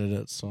 dads rented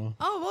it, so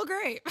Oh, well,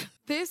 great.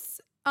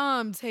 This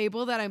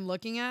table that I'm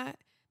looking at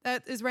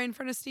that is right in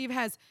front of Steve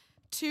has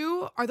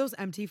 2, are those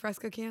empty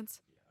Fresca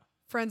cans?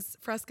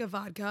 Fresca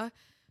vodka.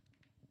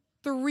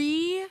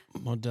 3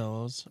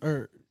 Modelo's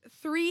or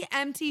 3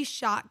 empty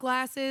shot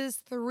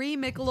glasses, 3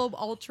 Michelob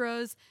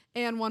Ultras,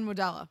 and 1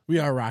 Modelo. we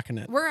are rocking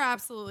it. We're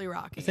absolutely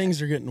rocking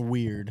Things are getting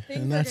weird,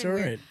 Things and are that's getting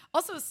all weird. right.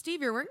 Also,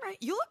 Steve, you're wearing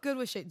you look good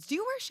with shades. Do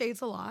you wear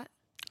shades a lot?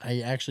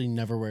 I actually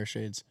never wear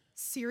shades.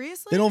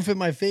 Seriously? They don't fit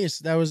my face.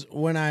 That was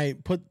when I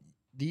put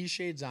these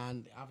shades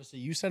on. Obviously,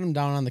 you set them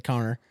down on the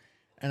counter,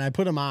 and I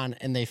put them on,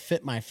 and they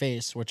fit my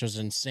face, which was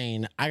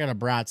insane. I got a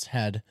Braatz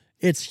head.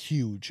 It's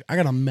huge. I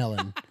got a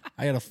melon.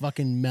 I got a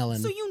fucking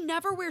melon. So you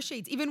never wear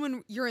shades, even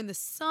when you're in the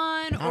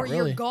sun Not or really.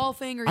 you're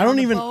golfing or you're I don't on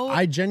the even. boat?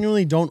 I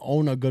genuinely don't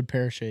own a good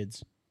pair of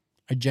shades.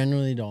 I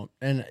genuinely don't.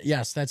 And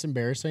yes, that's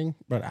embarrassing,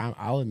 but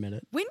I'll admit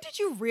it. When did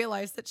you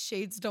realize that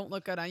shades don't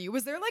look good on you?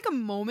 Was there like a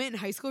moment in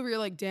high school where you're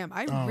like, damn,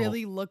 I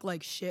really look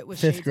like shit with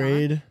shades Fifth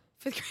grade. on?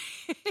 Fifth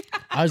grade.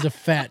 I was a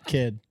fat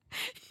kid.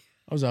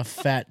 I was a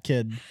fat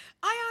kid.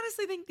 I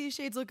honestly think these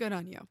shades look good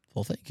on you.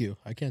 Well, thank you.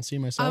 I can't see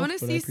myself. I want to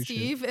but see appreciate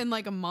Steve in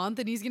like a month,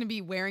 and he's gonna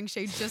be wearing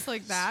shades just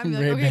like that. it. And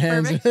be like, okay,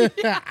 Ray-Bans.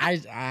 perfect.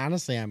 I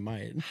honestly, I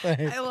might.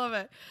 I love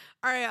it.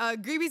 All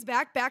right, Grebe's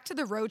back to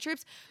the road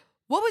trips.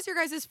 What was your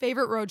guys'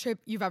 favorite road trip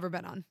you've ever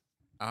been on?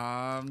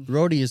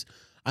 Roadies.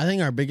 I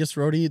think our biggest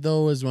roadie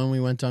though is when we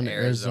went down to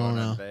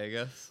Arizona, Arizona.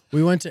 Vegas.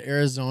 We went to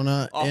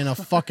Arizona in a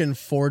fucking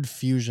Ford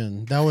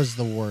Fusion. That was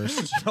the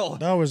worst. No.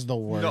 That was the No,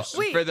 worst.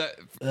 Wait, for the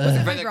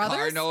my car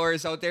brother's?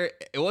 knowers out there,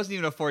 it wasn't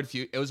even a Ford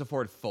Fusion. It was a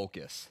Ford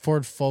Focus.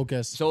 Ford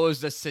Focus. So it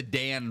was the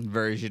sedan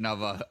version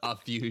of a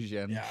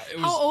Fusion. Yeah, it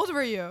How old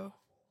were you?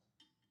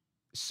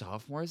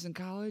 Sophomores in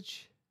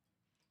college.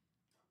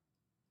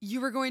 You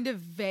were going to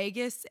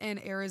Vegas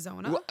and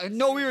Arizona? Well,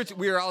 no,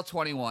 we were all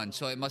 21,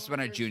 so it must have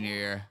been our junior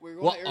year. We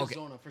Well, okay.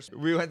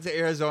 We went to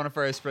Arizona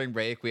for a spring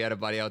break. We had a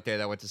buddy out there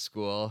that went to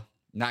school,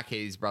 not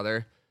Katie's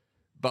brother,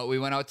 but we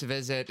went out to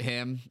visit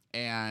him,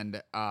 and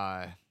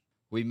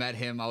we met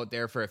him out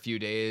there for a few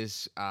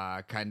days.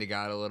 Kind of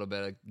got a little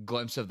bit of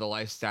glimpse of the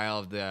lifestyle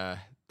of the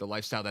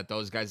lifestyle that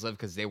those guys live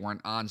because they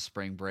weren't on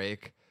spring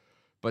break.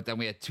 But then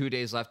we had 2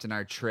 days left in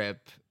our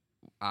trip,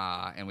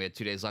 and we had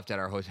 2 days left at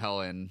our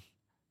hotel in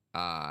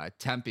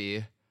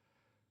Tempe.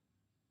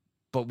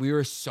 But we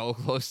were so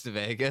close to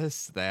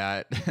Vegas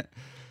that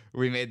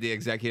we made the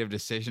executive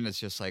decision. It's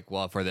just like,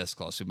 well, if we're this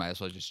close, we might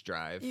as well just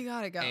drive. You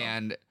gotta go.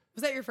 And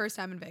was that your first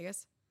time in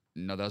Vegas?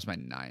 no, that was my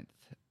 9th.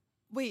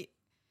 Wait,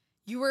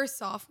 you were a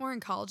sophomore in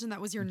college and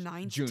that was your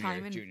 9th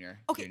time in Junior.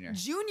 Okay,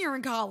 junior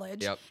in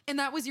college. Yep. And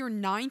that was your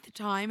 9th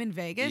time in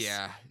Vegas?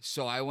 Yeah.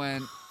 So I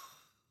went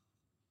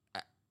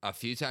a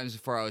few times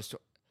before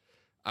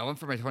I went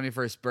for my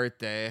 21st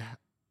birthday,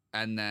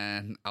 and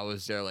then I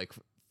was there like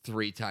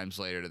 3 times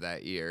later to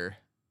that year.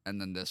 And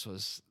then this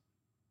was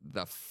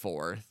the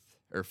 4th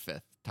or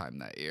 5th time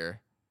that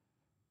year.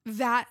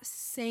 That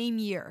same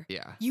year.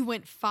 Yeah. You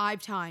went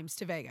 5 times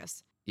to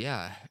Vegas.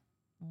 Yeah.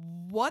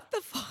 What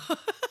the fuck?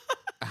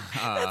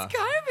 That's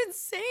kind of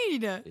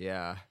insane.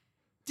 Yeah.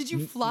 Did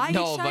you fly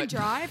no, each time but-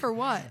 drive or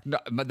what? No,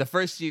 but the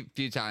first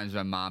few times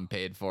my mom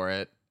paid for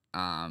it.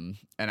 And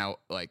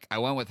I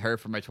went with her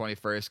for my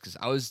 21st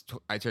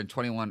because I turned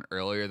 21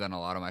 earlier than a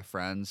lot of my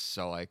friends.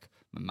 So like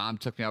my mom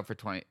took me out for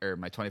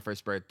my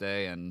 21st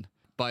birthday,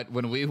 but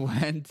when we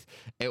went,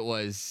 it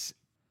was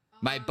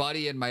my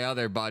buddy and my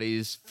other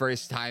buddy's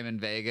first time in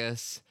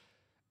Vegas,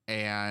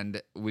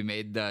 and we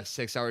made the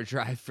 6-hour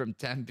drive from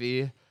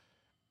Tempe,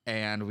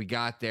 and we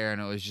got there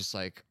and it was just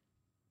like,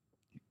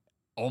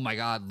 oh my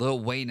God, Lil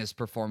Wayne is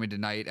performing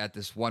tonight at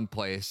this one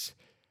place.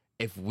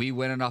 If we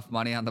win enough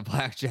money on the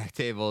blackjack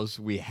tables,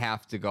 we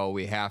have to go.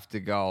 We have to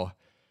go.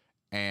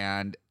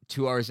 And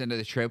 2 hours into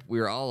the trip, we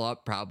were all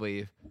up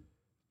probably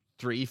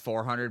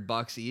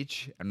 $300-400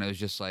 each. And it was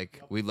just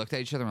like, we looked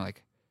at each other and we're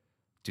like,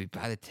 do we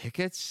buy the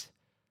tickets?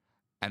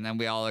 And then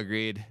we all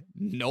agreed,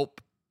 nope,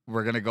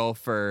 we're going to go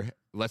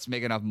let's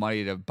make enough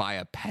money to buy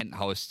a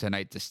penthouse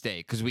tonight to stay.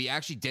 Because we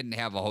actually didn't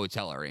have a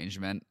hotel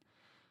arrangement.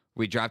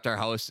 We dropped our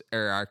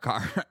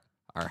car.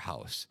 Our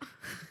house.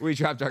 We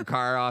dropped our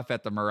car off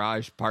at the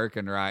Mirage Park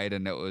and Ride,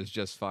 and it was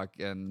just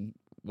fucking,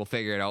 we'll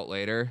figure it out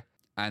later.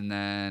 And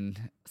then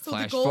So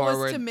flash the goal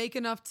forward. was to make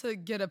enough to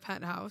get a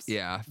penthouse.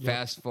 Yeah,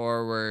 fast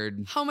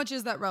forward How much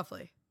is that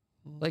roughly?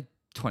 like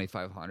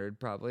 2,500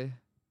 probably.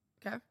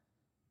 Okay.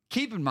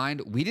 Keep in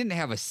mind, we didn't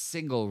have a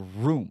single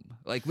room.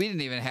 Like we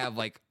didn't even have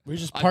like We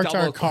just a parked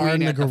our double car queen in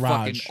the at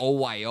garage. fucking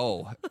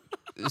OYO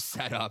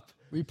set up.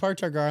 We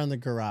parked our car in the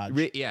garage.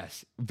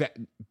 Yes, but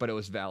it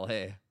was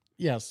valet.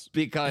 Yes.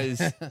 Because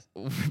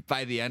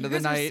by the end You of the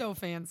guys are night, so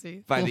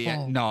fancy. by the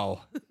end, no,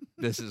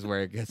 this is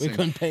where it gets We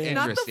couldn't pay it.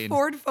 Not the interesting.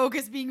 Ford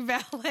Focus being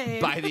valet.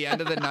 By the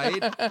end of the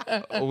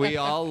night, we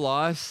all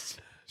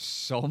lost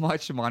so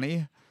much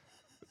money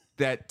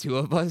that 2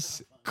 of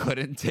us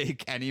couldn't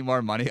take any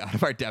more money out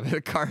of our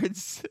debit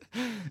cards,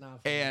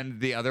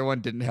 and the other one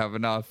didn't have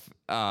enough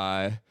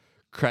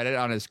credit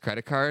on his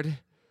credit card.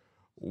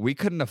 we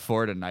couldn't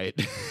afford a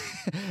night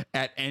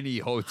at any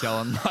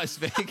hotel in Las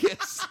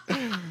Vegas.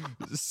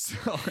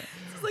 So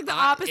It's like the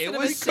opposite of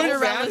a so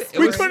Cinderella bad.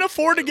 story. We couldn't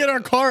afford to get our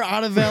car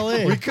out of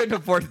LA. We couldn't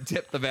afford to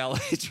tip the valet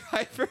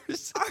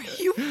drivers. Are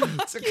you to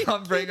fucking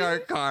come bring kidding our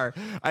me? car?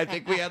 I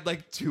think we had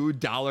like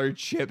 $2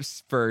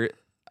 chips for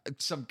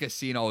some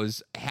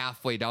casinos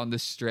halfway down the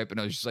strip, and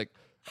I was just like,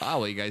 "Oh,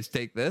 well, you guys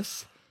take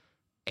this."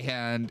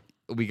 And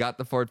we got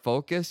the Ford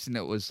Focus, and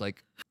it was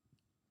like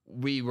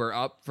we were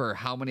up for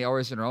how many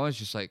hours in a row? It's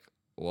just like,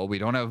 well, we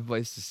don't have a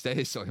place to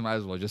stay, so we might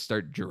as well just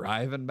start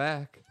driving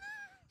back.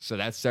 So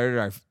that started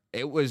our.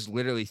 It was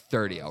literally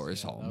 30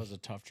 hours home. That was a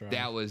tough drive.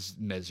 That was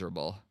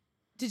miserable.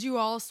 Did you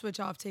all switch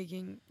off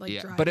taking like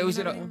driving? But it was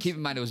and in a, everything? keep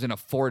in mind it was in a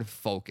Ford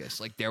Focus.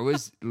 Like there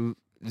was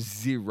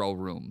zero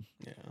room.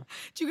 Yeah.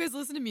 Did you guys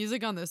listen to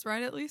music on this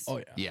ride at least? Oh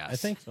yeah. Yes. I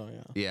think so.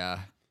 Yeah. Yeah.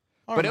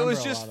 I But it was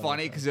remember a just lot of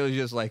funny that. because it was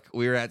just like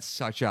we were at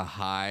such a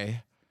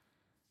high,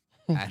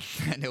 and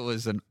then it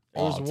was an It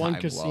was one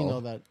all-time casino low.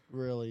 that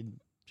really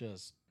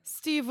just.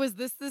 Steve, was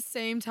this the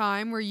same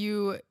time where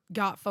you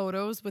got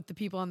photos with the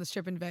people on the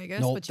strip in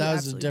Vegas? Nope, but you that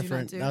was a absolutely do not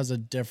different. do? That was a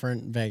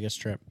different Vegas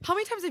trip. How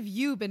many times have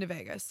you been to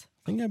Vegas?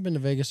 I think I've been to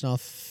Vegas now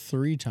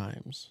 3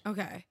 times.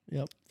 Okay.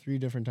 Yep, 3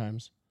 different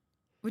times.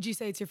 Would you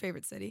say it's your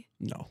favorite city?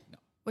 No,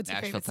 What's your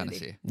Nashville, favorite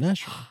city? Tennessee.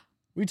 Nashville.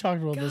 We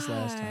talked about this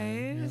last time.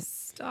 Yep. Guys,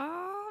 stop.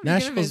 You gonna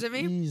Nashville's visit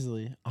me?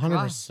 easily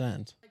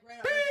 100%.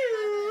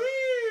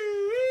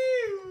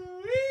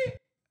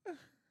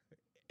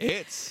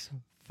 It's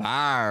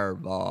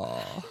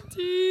Fireball.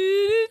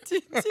 He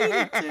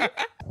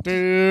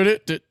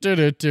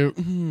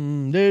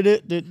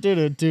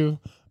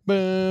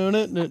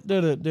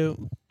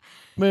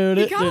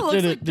kind of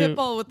looks like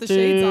Pitbull with the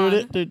shades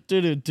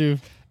on.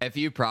 If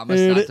you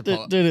promise not to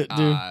post this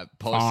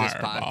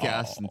Fireball.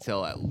 podcast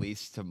until at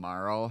least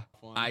tomorrow,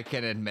 I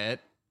can admit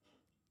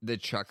the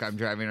truck I'm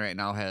driving right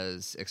now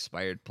has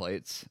expired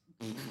plates.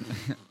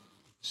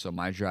 So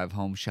my drive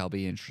home shall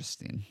be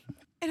interesting.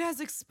 It has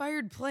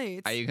expired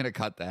plates. Are you going to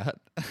cut that?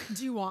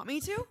 Do you want me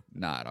to?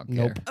 No, I don't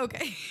Nope. care.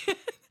 Okay.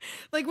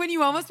 Like when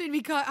you almost made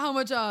me cut how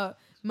much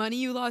money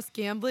you lost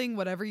gambling,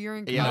 whatever you're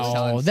in. Yeah, I was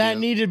telling No, that Steve-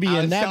 needed to be I in.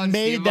 was That telling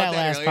made Steve that about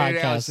last earlier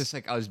today. I was podcast. just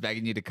like, I was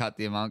begging you to cut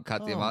the amount, Oh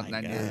and my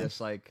then you're God. just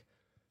like,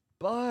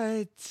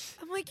 but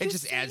I'm like, it you're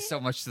just adds saying- so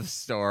much to the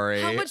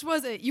story. How much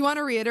was it? You want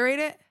to reiterate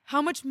it?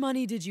 How much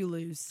money did you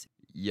lose?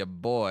 Your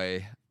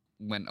boy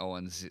went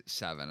 0-7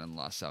 and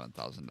lost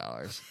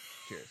 $7,000.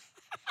 Cheers.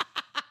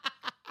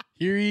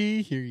 Hear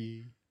ye, hear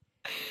ye.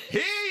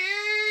 Hey,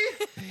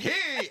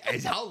 hey,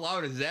 how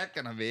loud is that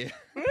gonna be?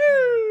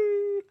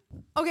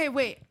 Okay,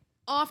 wait.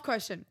 Off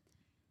question.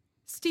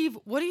 Steve,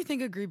 what do you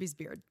think of Grebe's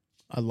beard?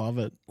 I love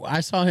it. I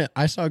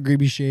saw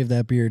Grebe shave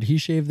that beard. He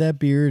shaved that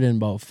beard in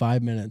about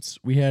 5 minutes.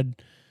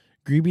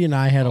 Grebe and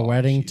I had a Oh,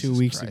 wedding Jesus 2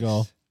 weeks Christ.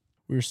 ago.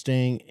 We were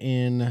staying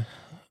in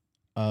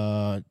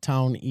a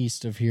town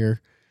east of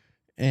here,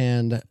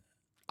 and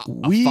A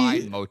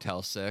fine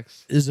Motel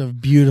 6. is a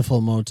beautiful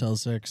Motel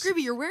 6. Grebe,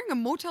 you're wearing a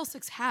Motel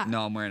 6 hat.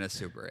 No, I'm wearing a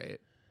Super 8.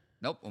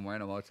 Nope, I'm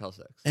wearing a Motel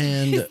 6.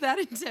 And Is that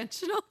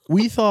intentional?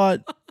 we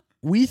thought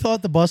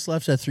the bus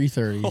left at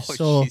 3:30. Oh,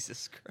 so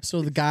Jesus Christ.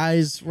 So the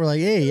guys were like,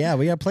 "Hey, yeah,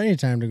 we got plenty of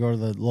time to go to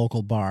the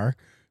local bar."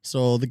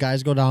 So the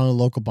guys go down to the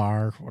local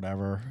bar,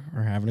 whatever,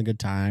 are having a good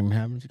time,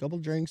 having a couple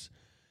drinks,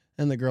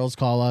 and the girls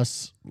call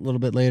us a little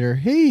bit later.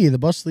 Hey, the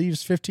bus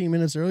leaves 15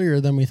 minutes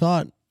earlier than we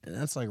thought, and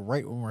that's like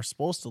right when we're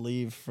supposed to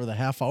leave for the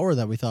half hour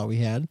that we thought we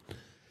had.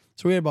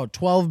 So we had about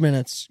 12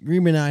 minutes.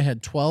 Grebe and I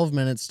had 12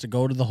 minutes to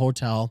go to the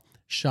hotel,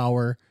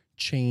 shower,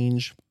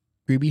 change.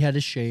 Grebe had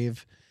to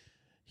shave.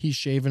 He's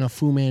shaving a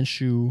Fu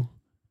Manchu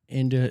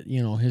into,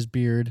 his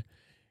beard.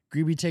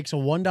 Grebe takes a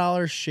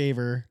 $1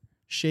 shaver,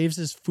 shaves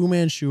his Fu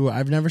Manchu.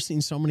 I've never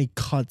seen so many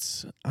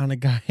cuts on a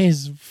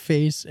guy's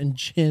face and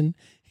chin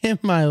in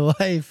my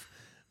life,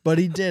 but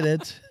he did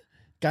it.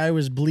 Guy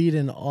was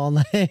bleeding all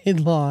night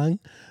long,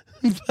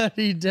 but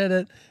he did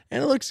it,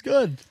 and it looks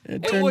good.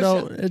 It turned was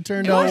out It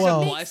well.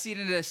 was a blessing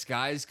in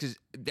disguise because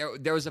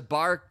there was a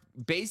bar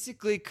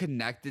basically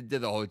connected to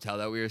the hotel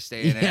that we were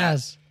staying at.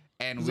 Yes.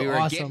 And It we was were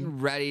awesome. getting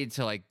ready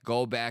to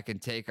go back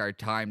and take our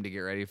time to get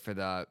ready for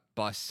the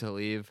bus to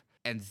leave.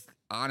 And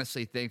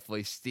honestly,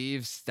 thankfully,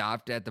 Steve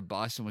stopped at the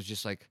bus and was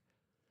just like,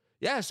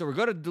 "Yeah, so we're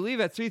going to leave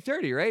at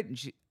 3:30, right?"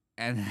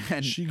 And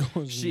then She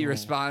goes, she "No."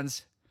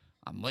 responds,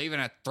 "I'm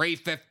leaving at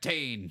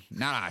 3:15,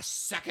 not a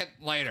second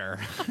later."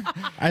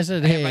 I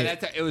said, And hey, by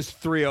that time, it was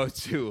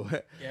 3:02.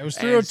 Yeah, it was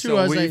And 3:02. So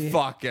I was we like-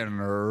 fucking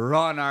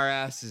run our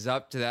asses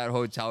up to that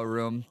hotel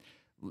room.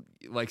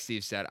 Like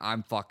Steve said,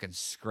 I'm fucking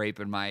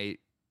scraping my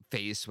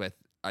face with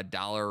a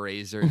dollar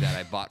razor that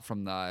I bought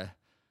from the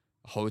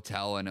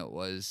hotel, and it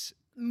was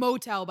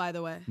Motel, by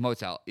the way.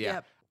 motel. Yeah.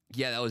 Yep.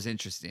 Yeah, that was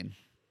interesting.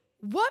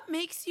 What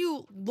makes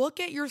you look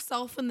at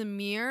yourself in the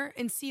mirror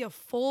and see a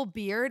full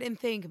beard and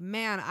think,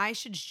 man, I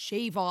should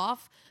shave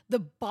off the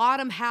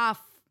bottom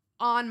half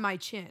on my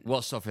chin?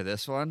 Well, so for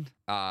this one,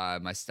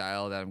 my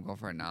style that I'm going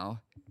for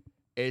now,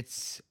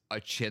 it's a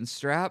chin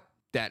strap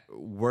that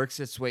works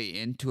its way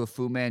into a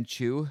Fu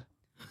Manchu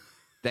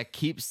that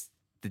keeps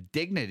the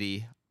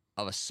dignity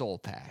of a soul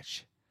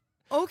patch.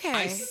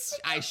 Okay.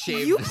 I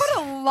shaved. You this-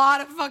 put a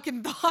lot of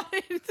fucking thought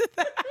into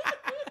that.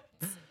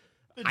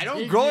 I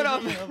don't grow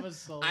enough.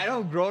 I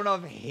don't grow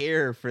enough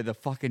hair for the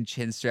fucking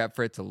chin strap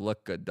for it to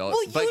look good though. Well,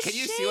 But can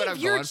you see what I'm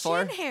your going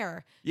for? chin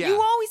hair. Yeah. You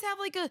always have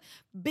like a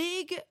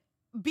big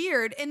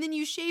beard, and then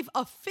you shave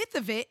a fifth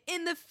of it,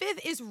 and the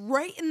fifth is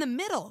right in the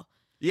middle.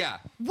 Yeah.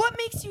 What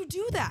makes you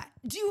do that?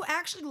 Do you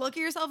actually look at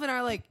yourself and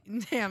are like,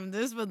 damn,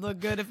 this would look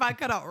good if I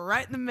cut out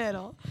right in the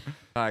middle?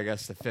 I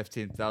guess the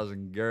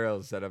 15,000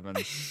 girls that have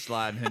been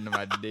sliding into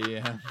my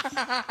DM.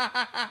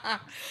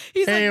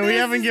 He's Hey, like, we "This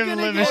haven't is given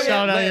gonna Liv a go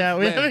shout out Liv, yet.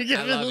 We Liv, haven't I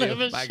given love Liv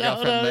you. a My shout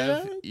girlfriend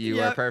out. Liv, you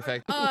Yep. are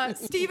perfect.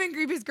 Steve and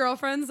Grebe's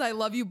girlfriends, I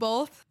love you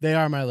both. They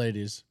are my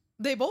ladies.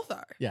 They both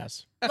are.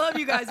 Yes. Love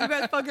you guys. You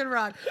guys fucking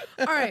rock.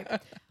 All right.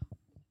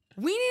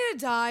 We need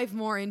to dive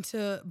more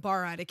into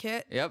bar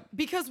etiquette. Yep.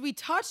 Because we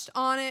touched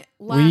on it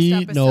last We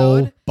episode.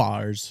 know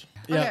bars.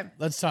 Okay. Yeah.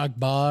 Let's talk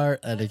bar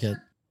etiquette.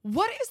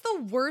 What is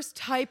the worst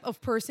type of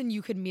person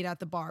you could meet at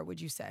the bar, would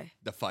you say?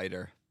 The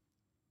fighter.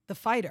 The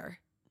fighter.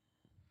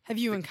 Have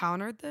you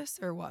encountered this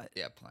or what?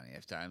 Yeah, plenty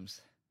of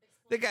times.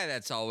 The guy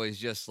that's always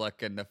just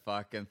looking to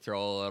fucking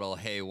throw a little,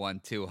 hey,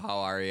 1-2, how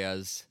are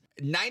yas?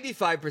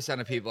 95%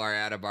 of people are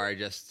at a bar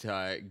just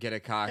to get a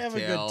cocktail. Have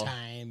a good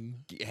time.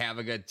 Have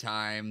a good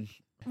time.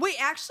 Wait,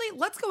 actually,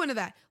 let's go into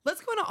that.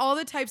 Let's go into all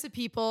the types of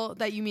people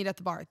that you meet at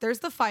the bar. There's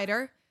the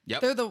fighter.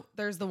 Yep.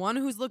 There's the one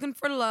who's looking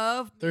for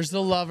love. There's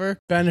the lover,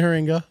 Ben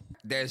Haringa.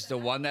 There's the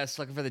one that's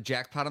looking for the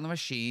jackpot on the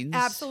machines.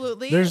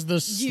 Absolutely. There's the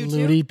You two.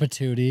 snooty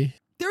patootie.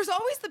 There's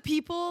always the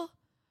people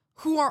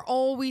who are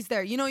always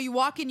there. You know, you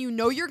walk in, you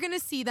know you're going to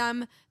see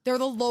them. They're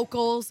the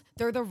locals.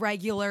 They're the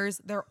regulars.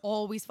 They're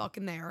always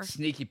fucking there.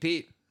 Sneaky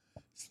Pete.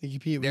 Sneaky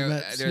Pete.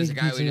 There's Sneaky a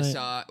guy Pete we just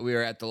tonight. saw. We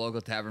were at the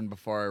local tavern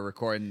before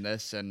recording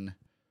this, and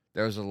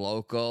there was a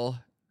local,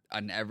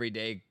 an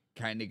everyday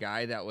kind of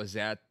guy that was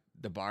at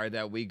the bar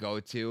that we go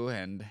to,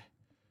 and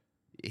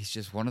he's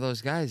just one of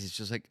those guys. He's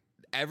just like,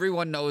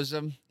 everyone knows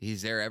him.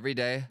 He's there every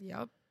day.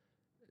 Yep.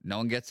 No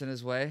one gets in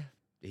his way.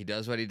 He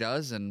does what he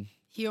does, and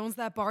He owns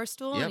that bar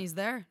stool Yep. and he's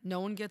there. No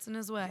one gets in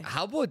his way.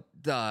 how about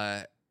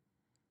the?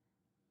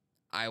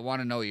 I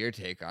want to know your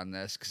take on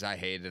this because I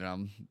hated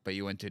him, but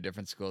you went to a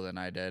different school than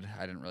I did.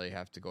 I didn't really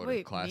have to go to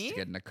Wait, class me? to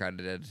get an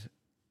accredited.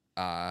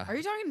 Are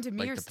you talking to me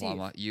like or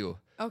diploma? You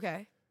Steve?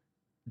 Okay.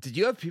 did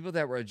you have people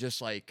that were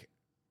just like,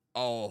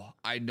 oh,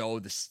 I know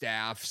the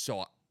staff,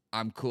 so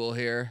I'm cool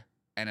here,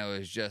 and it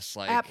was just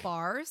like At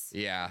bars?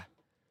 yeah.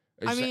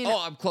 It was I just mean- like,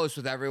 oh, I'm close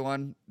with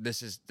everyone.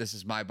 This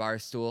is my bar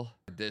stool.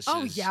 This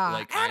Oh, is yeah.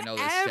 like At I know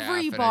the staff. every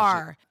and it's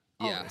bar.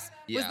 ju- yeah, Always.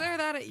 yeah. Was there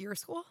that at your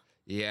school?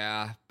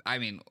 Yeah, I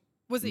mean,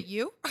 Was it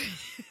you?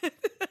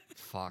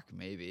 fuck,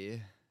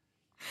 maybe.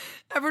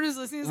 Everyone who's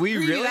listening is We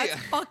like, really-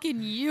 that's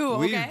fucking you,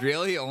 okay? We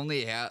really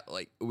only had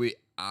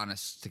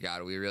honest to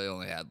God, we really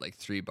only had like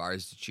 3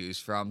 bars to choose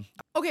from.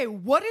 Okay,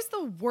 what is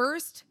the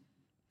worst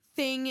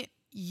thing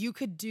you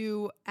could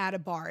do at a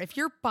bar? If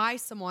you're by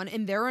someone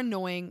and they're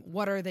annoying,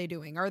 what are they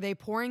doing? Are they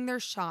pouring their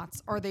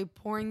shots? Are they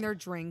pouring their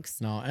drinks?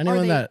 No, Are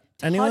anyone they that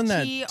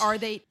touchy? Are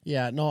they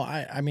yeah, no,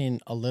 I mean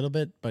a little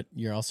bit, but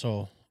you're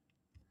also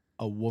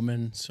a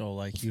woman, so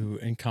like you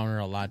encounter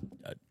a lot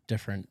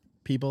different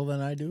people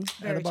than I do at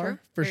Very a bar, true,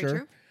 for very sure.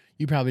 true.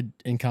 You probably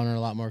encounter a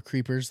lot more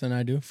creepers than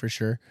I do, for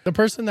sure. The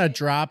person that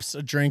drops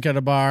a drink at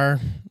a bar,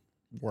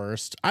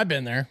 worst. I've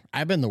been there.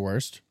 I've been the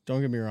worst.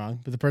 Don't get me wrong.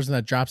 But the person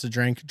that drops a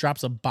drink,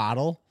 drops a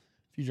bottle.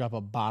 If you drop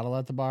a bottle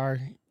at the bar,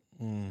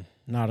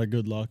 not a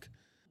good look.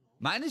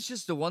 Mine is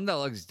just the one that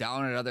looks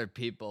down at other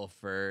people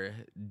for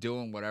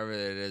doing whatever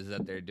it is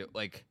that they're doing.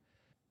 Like,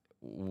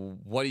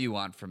 what do you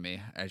want from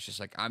me? And it's just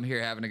like, I'm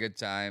here having a good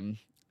time.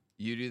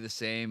 You do the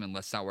same, and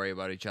let's not worry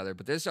about each other.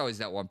 But there's always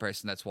that one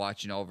person that's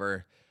watching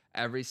over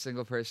every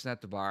single person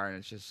at the bar, and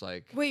it's just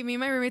like, Wait, me and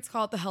my roommates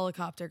call it the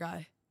helicopter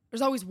guy.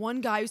 There's always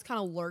one guy who's kind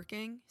of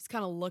lurking. He's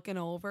kind of looking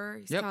over.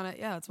 He's Yep. kind of,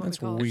 yeah, that's what That's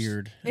we call it.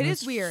 weird. It is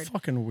That's weird.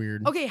 Fucking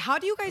weird. Okay, how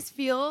do you guys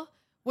feel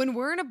when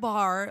we're in a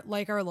bar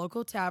like our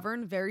local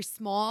tavern, very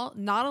small,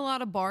 not a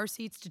lot of bar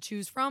seats to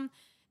choose from?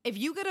 If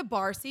you get a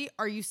bar seat,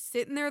 are you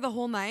sitting there the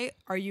whole night?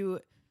 Are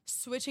you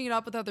switching it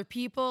up with other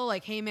people?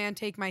 Like, hey man,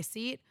 take my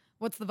seat.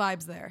 What's the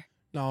vibes there?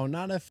 No,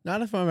 not if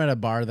I'm at a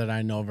bar that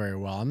I know very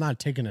well. I'm not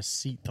taking a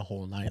seat the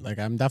whole night. Like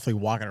I'm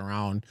definitely walking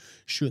around,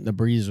 shooting the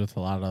breeze with a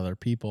lot of other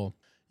people.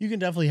 You can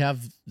definitely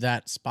have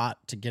that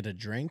spot to get a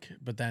drink,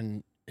 but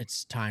then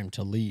it's time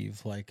to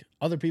leave. Like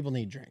other people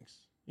need drinks.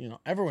 You know,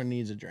 everyone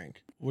needs a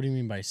drink. What do you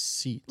mean by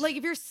seat? Like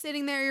if you're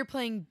sitting there, you're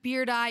playing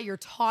beer die, you're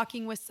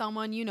talking with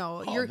someone, you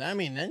know, Oh, you're I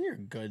mean, then you're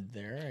good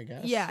there, I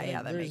guess. Yeah, Like,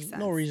 yeah, that there's makes no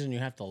sense. reason you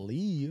have to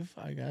leave,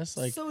 I guess.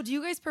 Like So do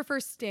you guys prefer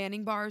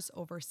standing bars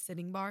over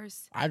sitting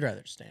bars? I'd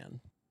rather stand.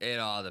 it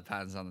all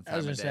depends on the I time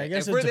was of gonna say, day. I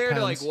guess If it we're there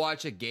to like depends.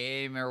 watch a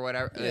game or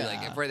whatever, like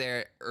Yeah. if we're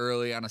there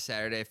early on a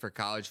Saturday for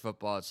college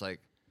football, it's like,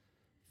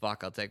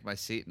 fuck, I'll take my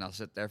seat and I'll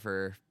sit there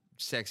for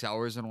 6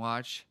 hours and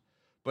watch.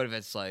 But if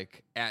it's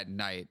like at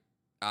night,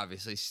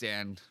 obviously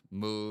stand,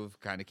 move,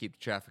 kind of keep the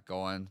traffic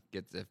going,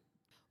 get the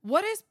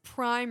What is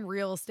prime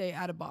real estate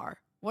at a bar?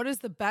 What is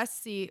the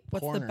best seat?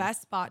 What's the Corner.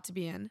 best spot to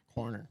be in?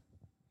 Corner.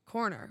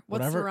 Corner.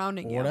 What's Whatever,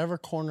 surrounding you? Whatever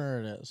corner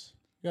it is.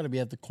 You got to be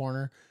at the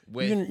corner.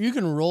 With- You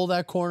can roll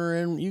that corner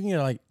in. You can get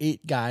like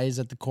 8 guys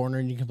at the corner,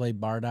 and you can play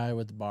bar die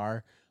with the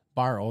bar.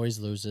 Bar always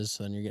loses,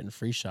 so then you're getting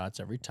free shots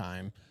every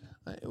time.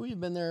 We've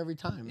been there every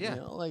time. Yeah.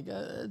 You know, like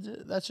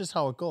that's just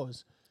how it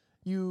goes.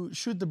 You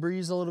shoot the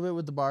breeze a little bit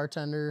with the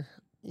bartender,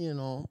 you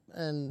know,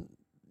 and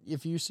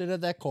if you sit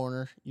at that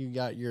corner, you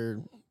got your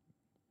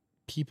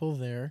people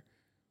there.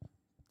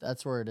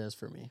 That's where it is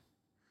for me.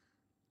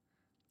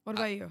 What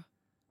about you?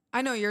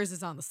 I know yours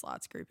is on the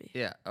slots, Groupie.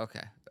 Yeah,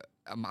 okay.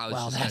 I was Well, just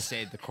going to that's-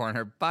 say the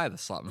corner by the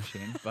slot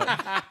machine, but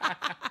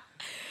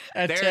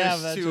At there's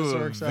Tav, that just two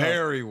works out.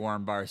 very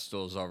warm bar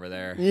stools over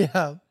there.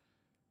 Yeah.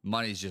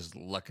 Money's just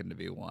looking to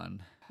be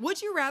won.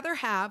 Would you rather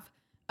have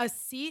a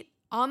seat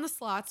on the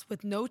slots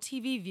with no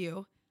TV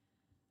view,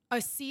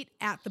 a seat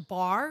at the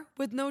bar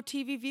with no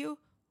TV view,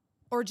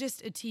 or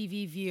just a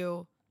TV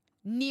view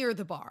near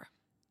the bar?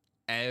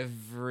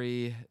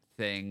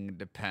 Everything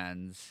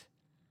depends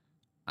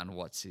on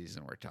what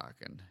season we're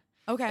talking.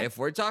 Okay. If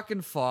we're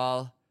talking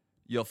fall,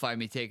 you'll find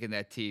me taking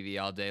that TV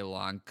all day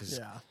long because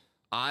Yeah.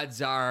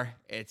 odds are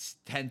it's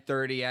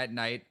 10:30 at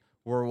night.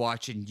 We're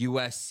watching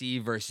USC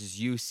versus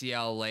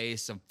UCLA,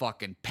 some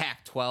fucking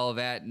Pac-12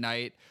 at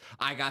night.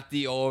 I got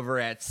the over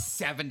at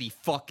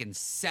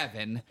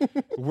 77.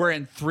 We're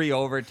in 3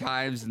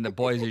 overtimes, and the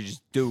boys are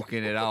just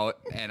duking it out,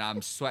 and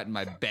I'm sweating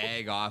my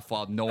bag off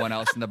while no one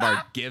else in the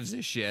bar gives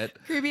a shit.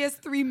 Creepy has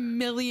 $3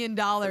 million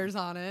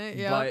on it.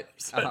 Yeah. But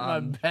Set my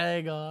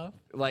bag off.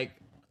 like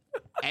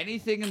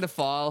anything in the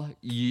fall,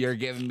 you're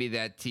giving me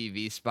that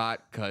TV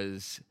spot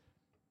because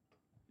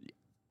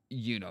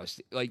you know,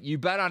 like you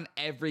bet on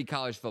every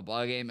college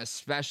football game,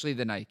 especially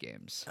the night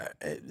games.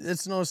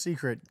 It's no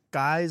secret.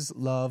 Guys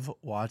love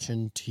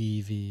watching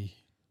TV.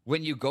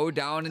 When you go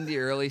down in the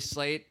early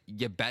slate,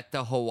 you bet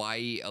the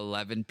Hawaii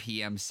 11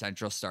 p.m.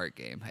 Central start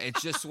game.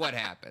 It's just what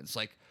happens.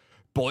 Like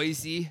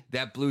Boise,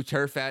 that blue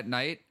turf at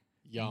night,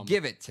 Yum.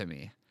 give it to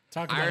me.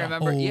 Talk I about a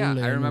remember, yeah, I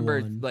hole in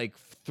remember one. like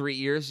 3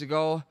 years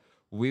ago,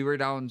 we were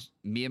down,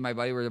 me and my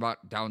buddy were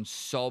down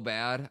so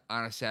bad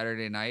on a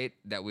Saturday night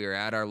that we were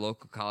at our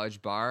local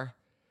college bar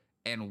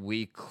and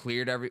we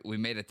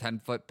made a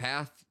 10-foot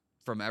path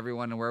from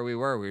everyone and where we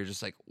were. We were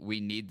just like,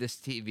 we need this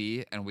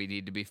TV and we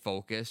need to be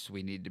focused.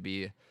 We need to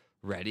be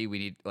ready.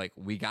 We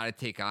got to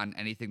take on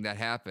anything that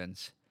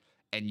happens.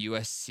 And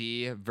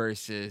USC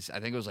versus, I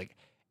think it was like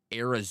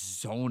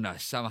Arizona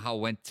somehow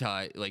went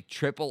to like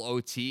triple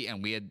OT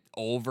and we had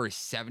over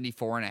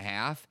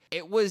 74.5.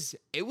 It was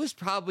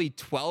probably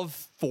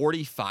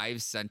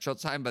 12:45 Central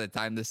Time by the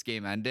time this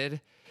game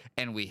ended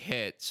and we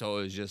hit. So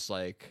it was just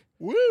like,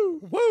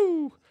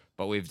 woo.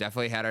 But we've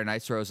definitely had our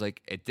nights where it was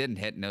like, it didn't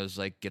hit and it was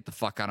like, get the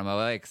fuck out of my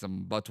way because I'm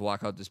about to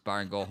walk out this bar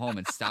and go home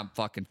and stomp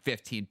fucking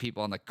 15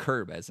 people on the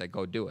curb as I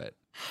go do it.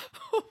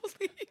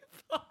 Holy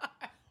fuck.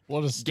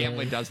 What a story.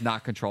 Gambling does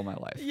not control my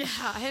life. Yeah,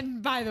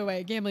 and by the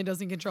way, gambling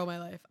doesn't control my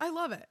life. I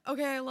love it.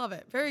 Okay, I love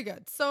it. Very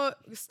good. So,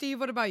 Steve,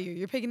 what about you?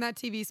 You're picking that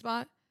TV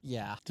spot?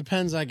 Yeah.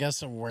 Depends, I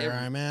guess, on where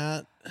I'm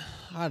at.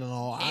 I don't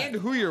know. And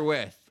who you're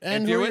with.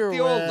 And if you're who with the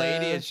you're old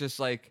lady, with. it's just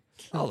like,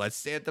 oh, let's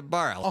stay at the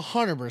bar.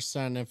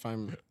 100% if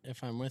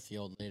I'm with the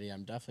old lady,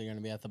 I'm definitely going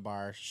to be at the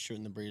bar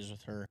shooting the breeze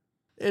with her.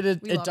 We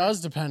It love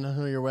does depend on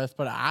who you're with,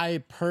 but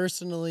I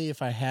personally,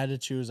 if I had to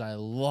choose, I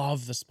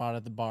love the spot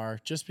at the bar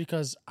just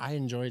because I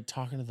enjoyed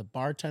talking to the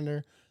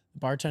bartender. The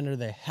bartender,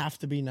 they have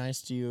to be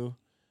nice to you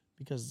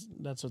because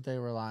that's what they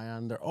rely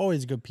on. They're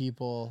always good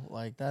people.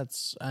 Like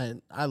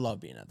I love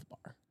being at the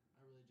bar.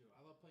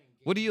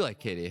 What do you like,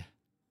 Katie?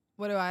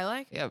 What do I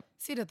like? Yeah.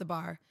 Seat at the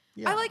bar.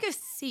 Yeah. I like a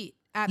seat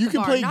at You the can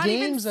bar. play Not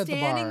games even at the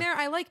standing bar. there.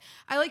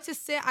 I like to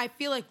sit. I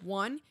feel like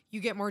one, you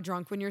get more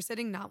drunk when you're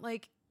sitting. Not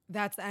like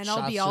that's the end all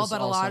Shots be all, just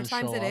but a all of a lot of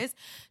sudden times show it up. is.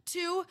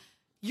 Two,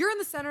 you're in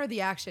the center of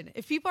the action.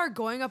 If people are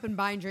going up and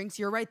buying drinks,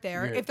 you're right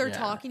there. You're- If they're yeah.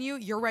 talking to you,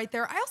 you're right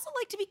there. I also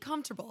like to be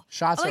comfortable.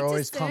 Shots I like are to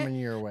always sit. coming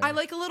your way. I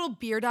like a little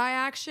beer die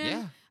action.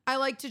 Yeah. I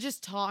like to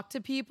just talk to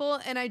people,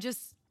 and I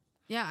Does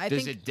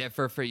it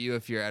differ for you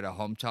if you're at a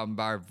hometown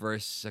bar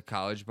versus a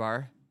college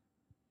bar?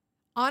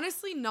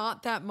 honestly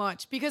not that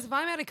much because if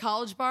I'm at a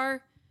college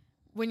bar,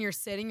 when you're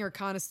sitting, you're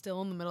kind of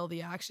still in the middle of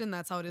the action.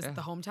 That's how it is at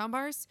the hometown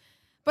bars.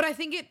 But I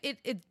think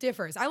it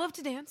differs. I love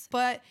to dance,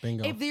 but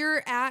Bingo. if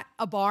you're at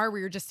a bar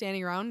where you're just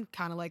standing around,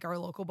 kind of like our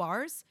local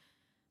bars,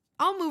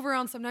 I'll move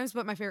around sometimes.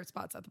 But my favorite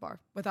spot's at the bar,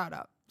 without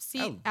a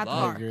seat at the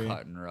bar. agree.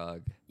 Cut and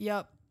rug.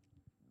 Yep.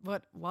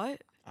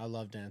 What? I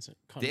love dancing.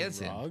 Cut and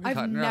Dancing. rug? I've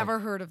Cut and rug. never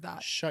heard of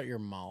that. Shut your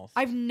mouth.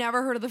 I've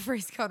never heard of the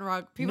phrase cut and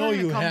rug. People No, are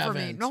gonna you come for me.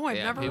 haven't. No, I've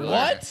Yeah, never heard people of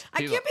are- that. What? I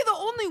can't be the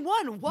only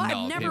one. What? No,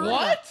 I've never people, heard of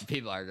that. What?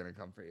 People are gonna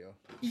come for you.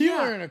 People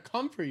Yeah. are gonna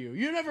come for you.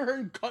 You never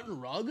heard cut and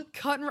rug?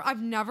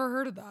 I've never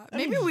heard of that.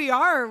 Maybe mean, we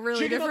are really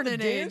Chicken different on in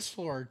the dance age.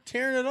 floor,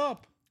 tearing it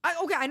up.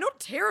 I know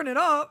tearing it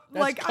up.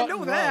 That's like I cut know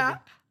and that. rug.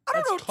 I don't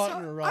That's know. cut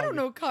and I rug. don't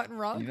know cut and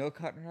rug. You know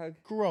cut and rug?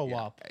 Grow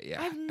up.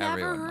 Yeah. I've never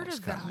everyone heard knows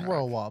of cut and that. rug.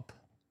 Grow up.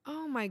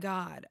 Oh my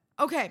god.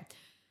 Okay.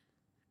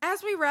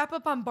 As we wrap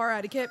up on bar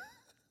etiquette,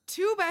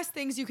 2 best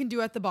things you can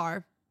do at the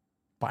bar.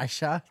 Buy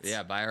shots.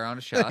 Yeah, buy a round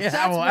of shots. Yeah.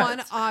 That's what?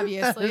 one,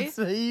 obviously. It's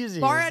the easiest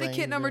Bar thing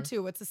etiquette to number do.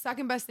 2. What's the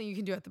second best thing you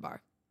can do at the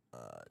bar?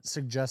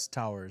 Suggest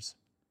towers.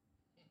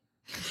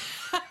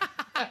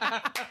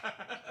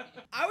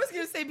 I was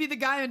gonna say be the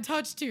guy in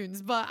Touch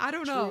Tunes, but I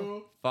don't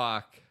know.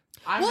 Fuck.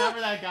 I'm Well- never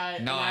that guy.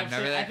 No, and I'm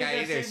never that guy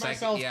either. I've It's like,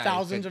 myself yeah,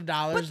 thousands of But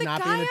dollars the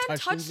not guy being a on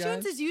touch Touch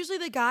Tunes is usually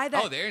the guy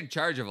that Oh, they're in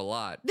charge of a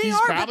lot. they He's are,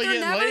 but probably they're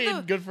getting never laid.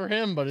 the Good for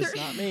him, but it's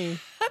they're- not me.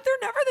 they're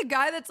never the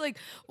guy that's like,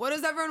 what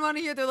does everyone want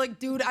to hear? They're like,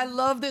 dude, I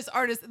love this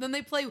artist. And then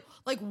they play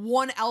like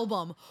one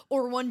album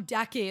or one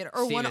decade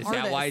or Steve, one is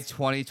artist. that why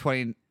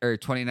 2020 or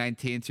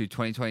 2019 through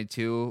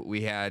 2022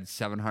 we had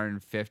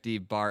 750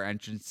 bar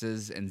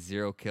entrances and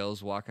 0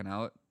 kills walking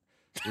out?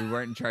 We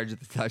weren't in charge of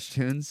the touch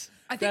tunes.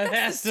 I think That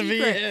that's has the to be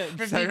secret.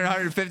 it.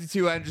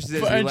 752 entrances. We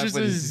But left just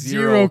with is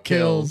 0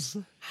 kills.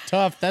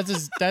 Tough.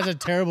 That's a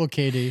terrible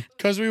KD.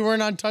 Because we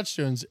weren't on touch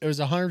tunes. It was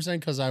 100%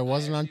 because I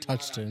wasn't on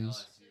touch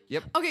tunes.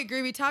 Yep. Okay,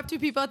 Grebe, top 2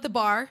 people at the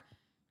bar.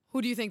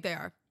 Who do you think they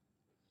are?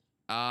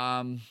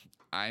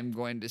 I'm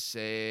going to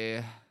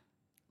say,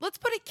 Let's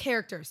put it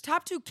characters.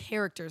 Top 2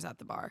 characters at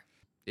the bar.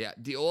 yeah,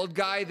 the old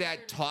guy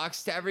that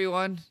talks to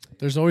everyone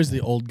There's always the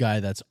old guy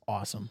that's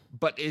awesome.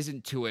 but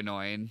isn't too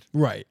annoying.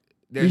 Right.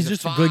 There's He's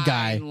just a good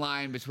guy. fine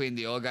line between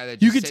the old guy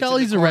that You just could sits tell in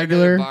the he's a corner of the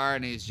regular. bar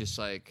and he's just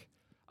like,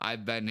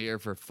 I've been here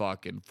for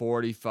fucking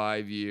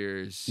 45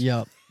 years.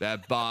 Yep.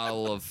 That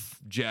bottle of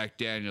Jack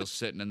Daniels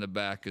sitting in the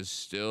back is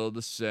still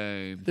the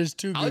same. There's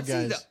 2 I good would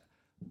say guys.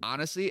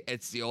 honestly,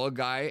 it's the old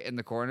guy in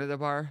the corner of the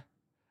bar.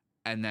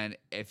 And then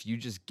if you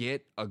just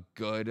get a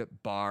good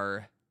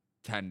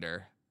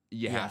bartender,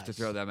 you have to Yes.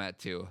 throw them at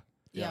 2.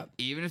 Yep.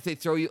 Even if they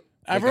throw you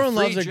Everyone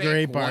free loves a drink,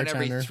 great one every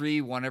bartender.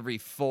 3, one every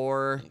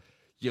 4,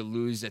 you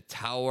lose a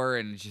tower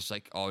and it's just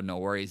like, oh, no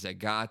worries, I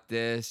got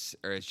this.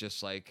 Or it's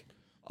just like,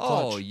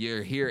 oh, Clutch.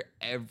 you're here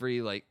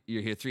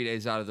you're here 3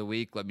 days out of the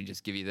week, let me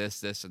just give you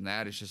this and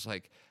that. It's just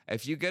like,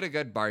 if you get a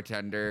good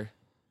bartender,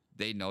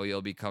 they know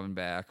you'll be coming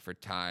back for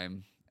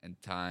time and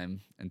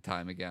time and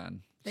time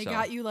again. They So,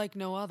 got you like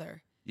no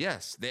other.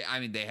 yes, they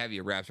have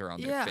you wrapped around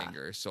Yeah. their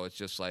fingers. So it's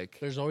just like,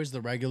 There's always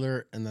the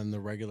regular and then the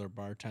regular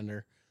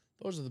bartender.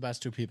 Those are the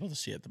best 2 people to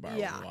see at the bar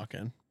Yeah. when you walk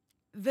in.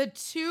 The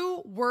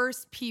 2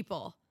 worst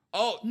people.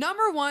 oh,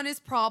 Number 1 is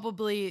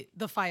probably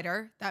the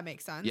fighter. That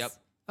makes sense. Yep.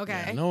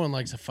 Okay. Yeah, no one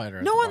likes a fighter.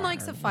 at No the one bar.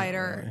 likes a Not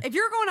fighter. really. If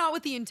you're going out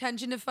with the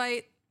intention to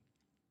fight,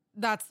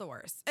 that's the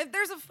worst. If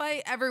there's a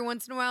fight every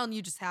once in a while and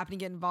you just happen to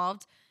get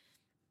involved,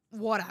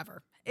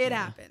 whatever. It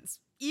happens.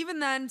 Even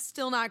then,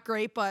 still not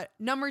great. But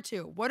number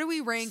 2, what do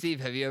we rank?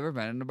 Steve, have you ever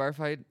been in a bar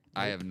fight?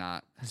 I have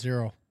not.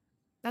 0.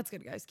 That's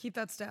good, guys. Keep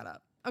that stat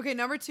up. Okay,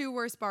 number 2,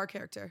 worst bar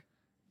character.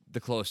 The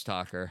close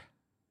talker.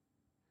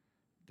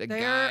 The There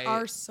guy,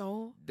 are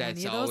so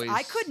that's many of those. I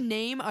always- could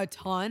name a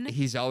ton.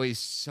 he's always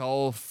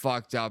so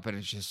fucked up, and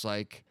it's just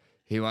like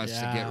he wants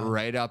to get Yeah.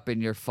 right up in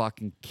your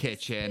fucking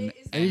kitchen,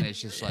 and it's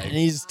just like And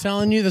he's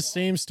telling you the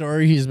same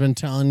story he's been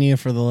telling you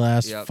for the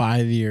last Yep.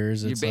 5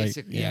 years. you're It's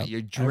basically like, you're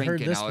I've heard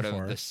drinking this out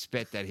before. of the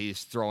spit that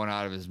he's throwing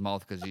out of his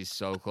mouth because he's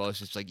so close.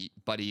 It's like,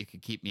 buddy, you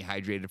could keep me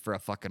hydrated for a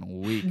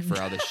fucking week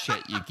for all the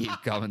shit you keep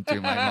coming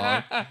through my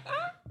mouth.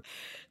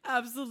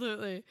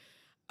 Absolutely.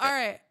 All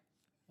right.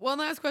 One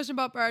last question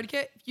about bar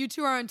etiquette. If you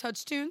 2 are on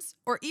touch tunes,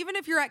 or even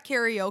if you're at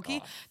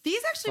karaoke,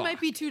 these actually might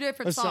be 2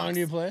 different What songs. song do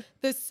you play?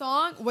 The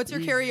song, what's your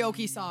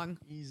karaoke song?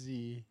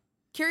 Easy.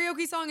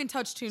 Karaoke song and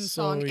touch tune So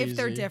song, if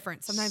they're easy.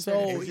 different. Sometimes So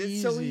they're different. Is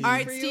it so easy. easy All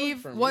right, for you?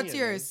 Steve, For me, what's it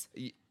yours?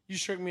 You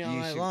shook me all You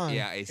night should- long.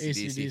 yeah,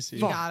 AC/DC. You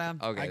got him.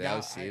 Okay, that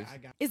was Steve. I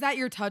got Is that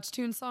your touch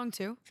tune song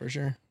too? for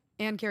sure.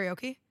 And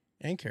karaoke?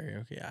 And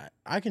karaoke.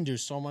 I can do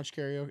so much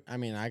karaoke. I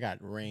mean, I got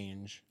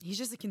range. He's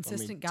just a Let me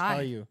consistent guy.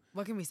 tell you.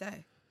 What can we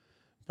say?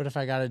 But if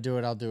I got to do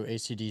it, I'll do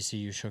AC/DC.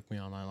 You shook me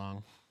all night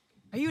long.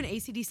 Are you an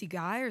AC/DC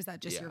guy or is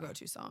that just your Yeah.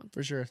 go-to song?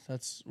 For sure.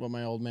 That's what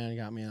my old man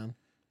got me on.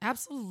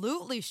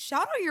 Absolutely.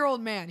 Shout out your old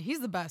man. He's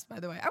the best,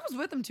 by the way. I was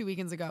with him 2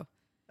 weekends ago.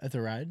 At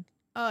the ride,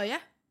 Oh, yeah.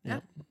 Yeah.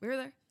 Yep. We were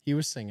there. he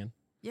was singing.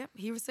 Yep.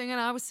 He was singing.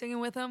 I was singing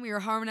with him. We were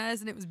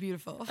harmonizing. It was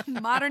beautiful.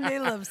 Modern day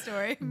love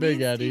story. Me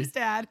Big and Eddie. Steve's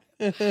dad.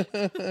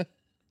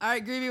 All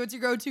right, Grebe, what's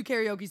your go-to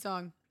karaoke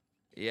song?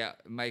 Yeah,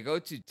 my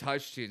go-to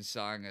touch tune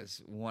song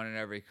is "One in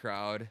Every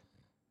Crowd."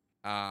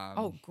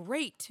 Oh,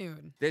 great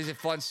tune. There's a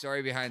fun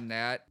story behind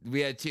that.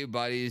 We had 2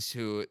 buddies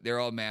who their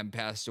old man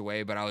passed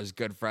away, but I was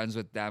good friends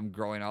with them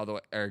growing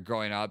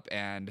up,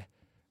 and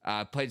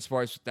played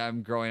sports with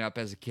them growing up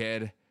as a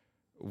kid.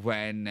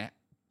 When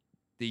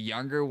the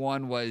younger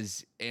one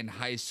was in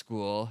high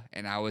school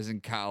and I was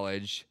in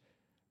college,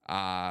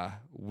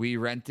 we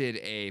rented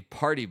a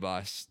party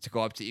bus to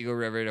go up to Eagle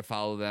River to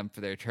follow them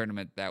for their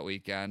tournament that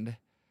weekend.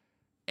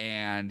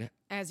 And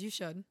As you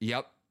should.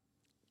 yep.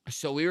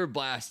 So we were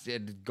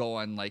blasted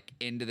going like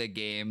into the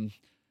game,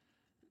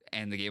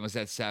 and the game was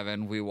at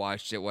 7. We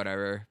watched it,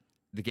 whatever.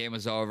 The game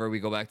was over. We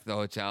go back to the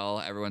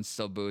hotel. Everyone's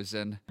still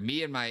boozing.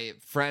 Me and my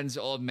friend's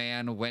old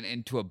man went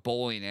into a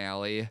bowling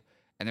alley,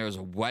 and there was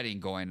a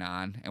wedding going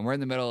on. And we're in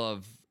the middle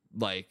of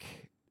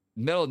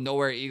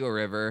nowhere, Eagle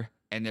River,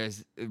 and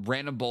there's a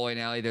random bowling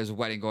alley. There's a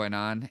wedding going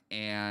on,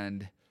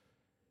 and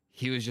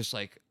he was just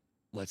like,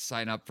 let's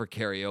sign up for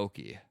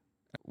karaoke.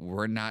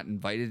 We're not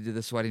invited to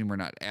this wedding. We're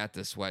not at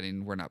this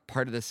wedding. We're not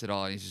part of this at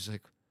all. And he's just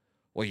like,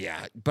 well,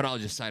 yeah, but I'll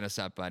just sign us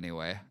up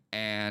anyway.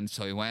 And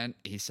so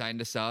he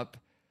signed us up,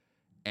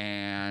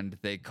 and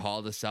they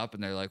called us up,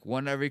 and they're like,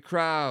 one every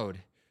crowd,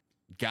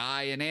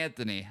 Guy and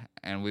Anthony.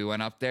 And we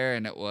went up there,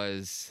 and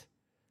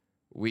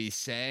we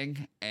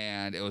sang,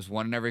 and it was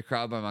one in every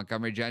crowd by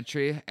Montgomery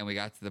Gentry. And we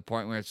got to the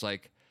point where it's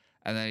like,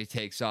 and then he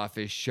takes off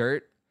his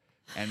shirt,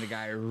 and the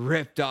guy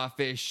ripped off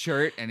his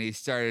shirt, and he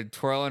started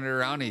twirling it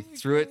around. He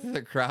threw it to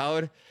the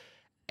crowd.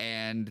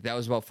 And that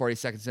was about 40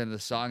 seconds into the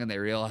song, and they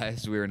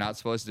realized we were not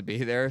supposed to be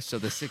there. So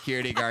the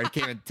security guard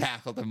came and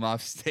tackled him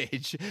off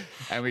stage,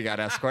 and we got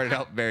escorted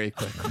out very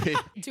quickly.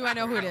 Do I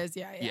know who it is?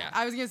 Yeah.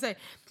 I was going to say,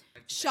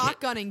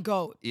 shotgunning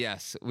goat.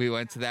 Yes, we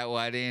went to that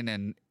wedding,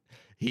 and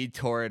he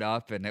tore it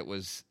up, and it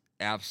was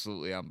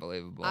absolutely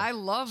unbelievable. I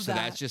love that. So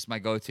that's just my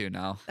go-to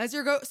now. That's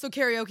your go. So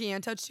karaoke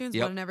and touch tunes,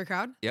 Yep. one in every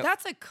crowd. Yep.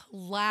 That's a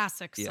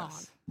classic song.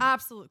 Yes.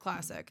 Absolute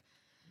classic.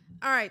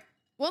 All right.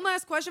 One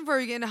last question before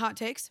we get into hot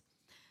takes.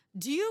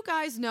 Do you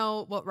guys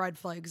know what red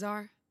flags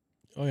are?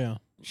 Oh, yeah.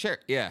 Sure,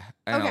 yeah,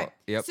 I know.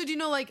 Yep. So do you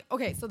know,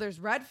 so there's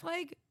red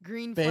flag,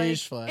 green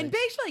Beige flag, flag. and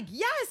beige flag.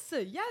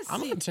 Yes.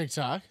 I'm on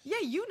TikTok. Yeah,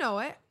 you know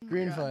it.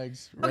 Green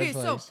flags. Red Okay,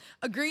 flags. so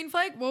a green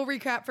flag, we'll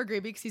recap for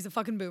Grebe because he's a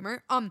fucking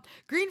boomer.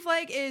 Green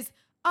flag is,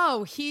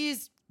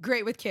 he's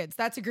great with kids.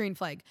 That's a green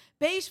flag.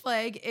 Beige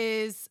flag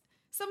is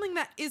something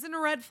that isn't a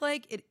red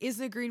flag. It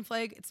isn't a green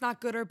flag. It's not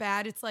good or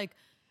bad. It's like,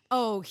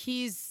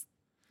 he's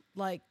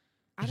like,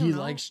 I don't know. He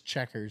likes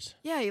checkers.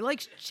 Yeah, he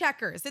likes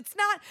checkers. It's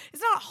not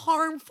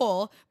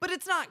harmful, but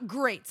it's not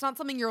great. It's not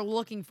something you're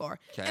looking for.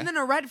 Okay. And then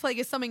a red flag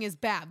is something is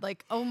bad.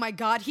 Like, oh my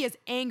God, he has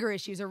anger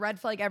issues. A red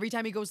flag every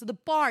time he goes to the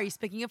bar, he's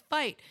picking a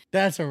fight.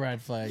 That's a red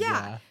flag.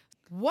 Yeah.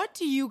 What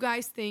do you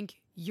guys think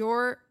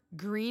your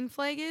green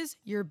flag is,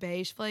 your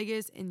beige flag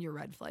is, and your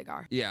red flag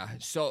are? Yeah,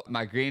 so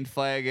my green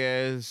flag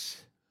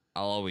is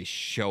I'll always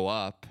show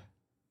up.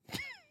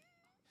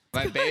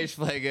 My beige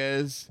flag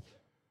is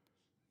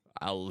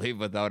I'll leave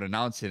without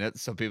announcing it,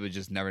 so people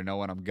just never know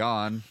when I'm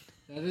gone.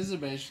 That is a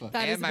beige flag.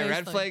 That is And a my beige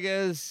red flag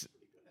is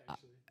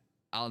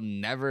I'll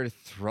never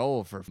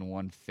throw for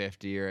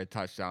 150 or a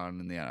touchdown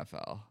in the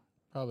NFL.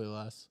 Probably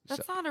less.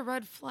 That's not a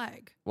red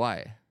flag.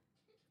 Why?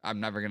 I'm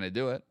never going to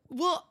do it.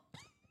 Well,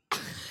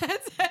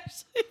 that's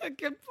actually a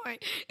good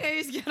point. Yeah,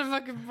 he's got a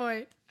fucking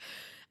point.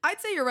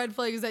 I'd say your red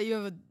flag is that you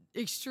have an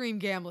extreme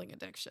gambling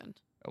addiction.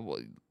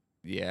 Well,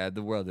 yeah,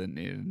 the world didn't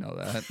need to know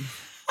that.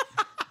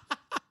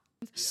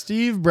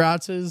 Steve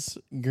Braatz's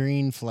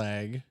green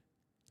flag.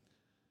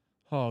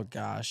 Oh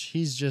gosh,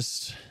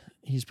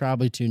 he's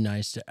probably too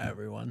nice to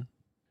everyone.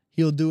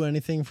 He'll do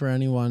anything for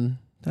anyone.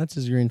 That's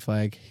his green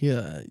flag.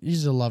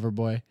 He's a lover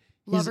boy.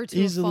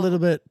 He's a little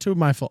bit to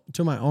my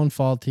own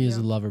fault. He is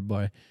a lover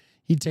boy.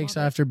 He takes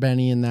after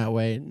Benny in that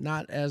way.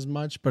 Not as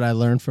much, but I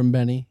learned from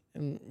Benny.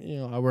 And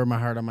I wear my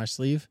heart on my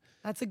sleeve.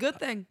 That's a good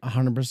thing.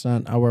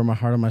 100%. I wear my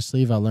heart on my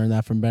sleeve. I learned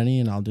that from Benny,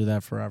 and I'll do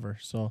that forever.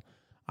 So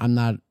I'm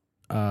not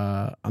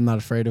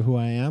afraid of who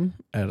I am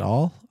at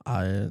all.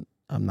 I'm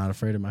not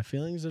afraid of my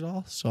feelings at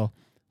all. So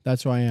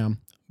that's who I am.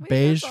 Wait,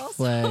 beige that's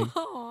flag.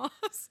 Aw,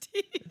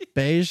 Steve.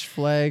 Beige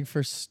flag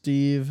for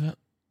Steve.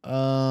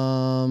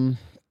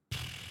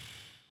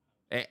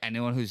 Hey,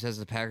 anyone who says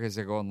the Packers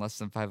are going less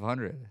than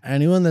 500.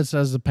 Anyone that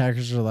says the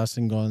Packers are less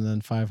than going than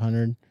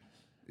 500.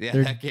 Yeah,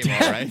 They're that came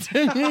out right.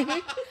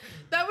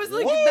 That was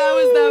like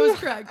that was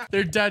correct.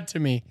 They're dead to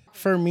me.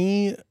 For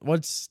me,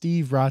 what's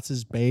Steve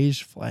Braatz's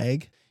beige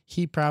flag?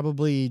 He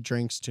probably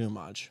drinks too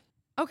much.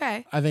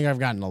 Okay. I think I've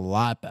gotten a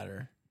lot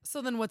better.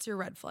 So then what's your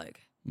red flag?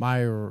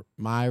 My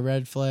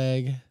red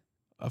flag,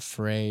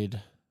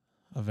 afraid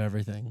of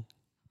everything.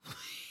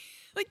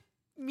 Like,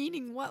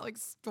 meaning what? Like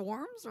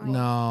storms? Or what?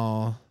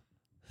 No.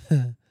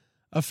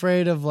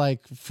 Afraid of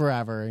like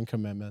forever and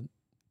commitment.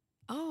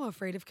 Oh,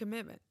 afraid of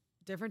commitment.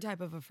 Different type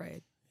of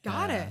afraid.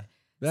 Got Yeah. it.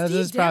 That Steve,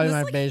 is damn, probably this my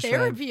is like beige flag.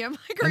 therapy. I'm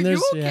like, are And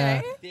you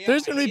okay?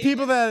 There's gonna be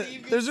people that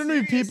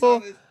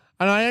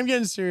and I am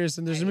getting serious,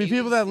 and there's gonna be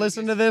people that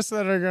listen to this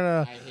that are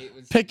gonna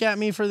pick at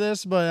me for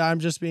this, but I'm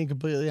just being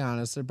completely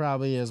honest. It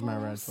probably is my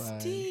red flag.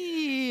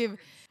 Steve.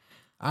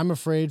 I'm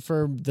afraid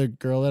for the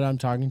girl that I'm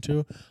talking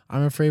to.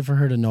 I'm afraid for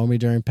her to know me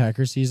during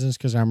Packer seasons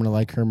because I'm gonna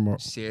like her more.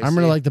 Seriously? I'm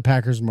gonna like the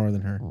Packers more than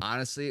her.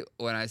 Honestly,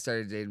 when I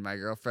started dating my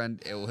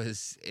girlfriend, it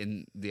was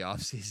in the off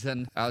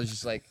season. I was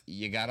just like,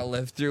 you gotta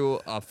live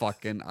through a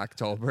fucking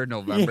October,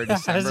 November, Yeah,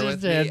 December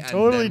with yeah, me, and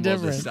totally then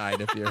we'll different.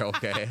 decide if you're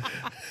okay.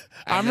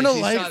 I'm And gonna then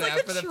she like- saw It's that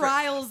Like for a the fir-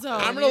 trial zone.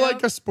 I'm gonna you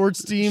like know? a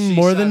sports team she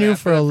more saw than you that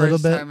for a the little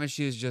first bit. time, and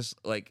she was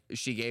just like,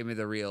 she gave me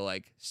the real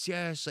like,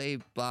 seriously,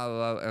 blah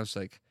blah blah. I was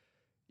like,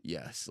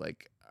 yes,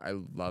 like I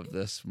love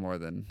this more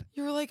than.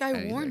 You were like,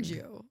 I warned anything.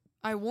 you.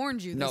 I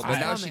warned you. No, This but was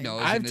now she coming.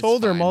 knows. I've and it's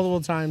told her fine. multiple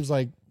times,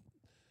 like,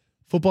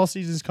 football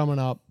season's coming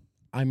up.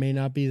 I may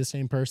not be the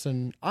same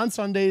person on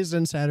Sundays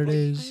and I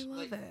Saturdays.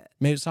 love it.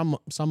 Maybe some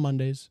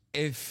Mondays.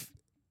 If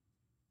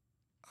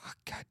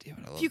God damn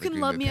it, I love You the can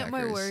Green love Bay me at my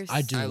Packers. worst.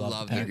 I do I love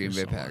love the the Green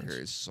Bay Packers so much.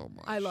 Packers so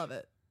much. I love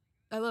it.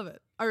 I love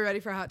it. Are you ready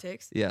for hot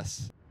takes?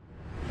 Yes.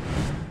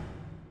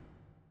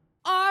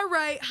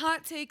 right,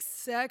 hot take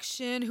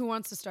section. Who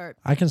wants to start?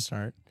 I can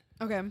start.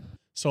 Okay.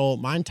 So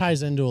mine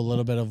ties into a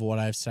little bit of what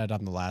I've said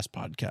on the last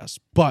podcast.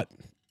 But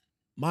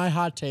my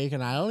hot take,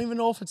 and I don't even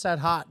know if it's that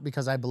hot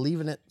because I believe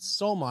in it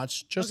so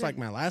much, just like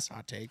my last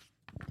hot take.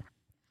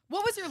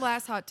 What was your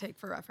last hot take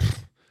for reference?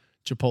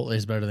 Chipotle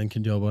is better than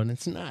Qdoba, and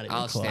it's not even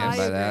I'll close. stand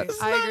by that.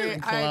 I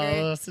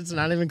agree. It's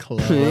not even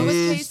close. What was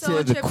Please queso to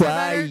and the chips are better?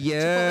 choir. Chipotle's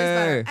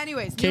better.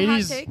 Anyways, new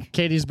hot take.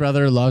 Katie's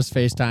brother loves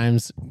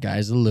FaceTimes.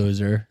 Guy's a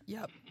loser.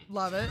 Yep.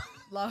 Love it.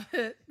 Love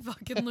it.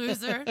 Fucking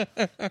loser.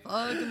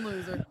 Fucking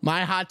loser.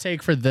 My hot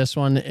take for this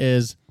one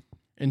is,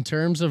 in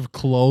terms of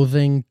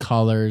clothing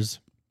colors,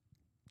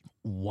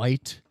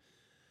 white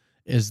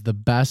is the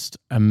best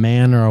a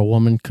man or a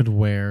woman could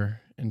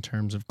wear in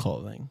terms of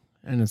clothing.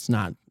 And it's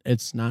not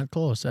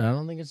close. I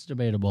don't think it's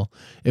debatable.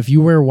 If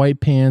you wear white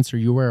pants or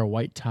you wear a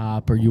white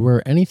top or you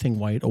wear anything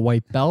white, a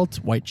white belt,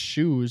 white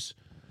shoes,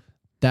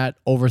 that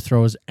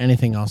overthrows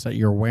anything else that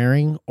you're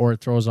wearing, or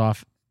it throws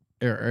off,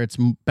 or it's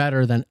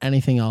better than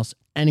anything else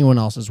anyone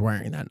else is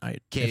wearing that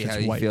night. Katie, how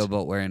do you feel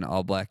about wearing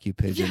all black, you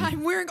pigeon? Yeah,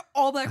 I'm wearing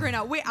all black right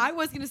now. Wait, I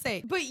was going to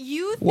say, but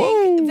you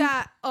think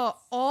that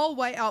all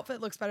white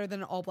outfit looks better than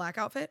an all black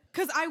outfit?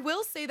 Because I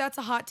will say that's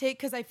a hot take,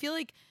 because I feel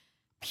like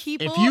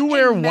people, if you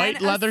wear and men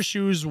white leather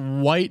shoes,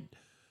 white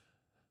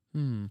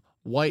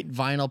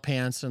vinyl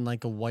pants, and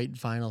like a white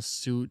vinyl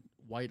suit,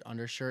 white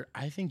undershirt,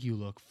 I think you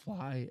look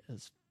fly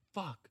as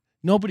fuck.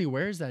 Nobody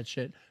wears that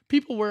shit.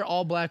 People wear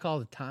all black all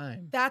the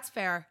time. That's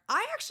fair.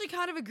 I actually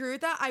kind of agree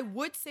with that. I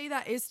would say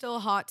that is still a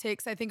hot take,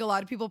 'cause I think a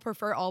lot of people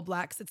prefer all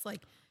black 'cause it's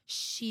like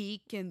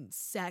chic and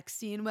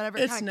sexy and whatever.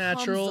 It's kind of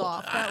natural. comes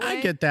off that way.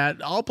 I get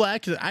that. All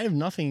black. I have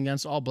nothing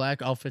against all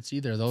black outfits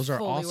either. Those are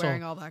Fully also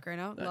wearing all black right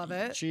now. Love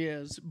it. She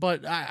is,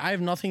 but I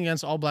have nothing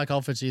against all black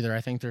outfits either.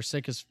 I think they're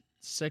sick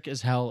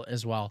as hell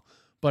as well.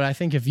 But I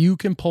think if you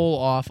can pull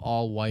off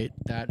all white,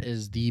 that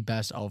is the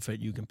best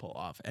outfit you can pull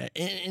off.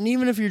 And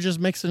even if you're just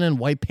mixing in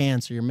white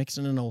pants, or you're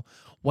mixing in a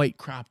white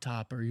crop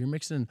top, or you're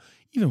mixing in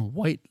even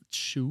white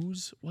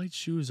shoes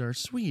are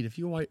sweet. If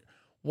you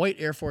white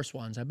Air Force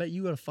Ones, I bet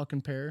you got a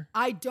fucking pair.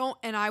 I don't,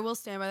 and I will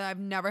stand by that. I've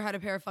never had a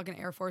pair of fucking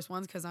Air Force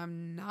Ones because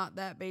I'm not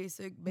that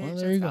basic bitch. Well,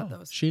 there you got go.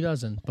 those. She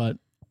doesn't, but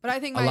I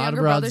think a my lot of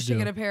younger brother broads should do.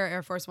 get a pair of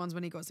Air Force Ones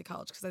when he goes to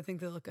college, because I think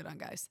they look good on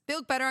guys. They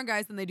look better on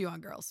guys than they do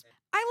on girls.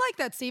 I like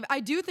that, Steve. I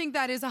do think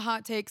that is a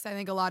hot take, 'cause I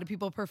think a lot of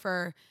people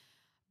prefer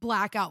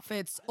black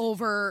outfits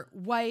over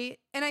white.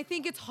 And I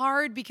think it's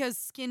hard because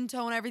skin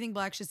tone, everything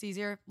black's just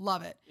easier.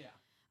 Love it. Yeah.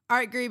 All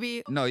right,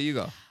 Grebe. No, you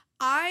go.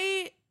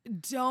 I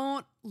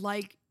don't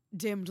like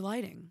dimmed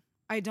lighting.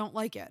 I don't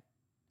like it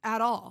at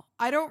all.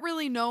 I don't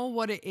really know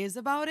what it is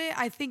about it.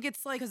 I think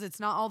it's like because it's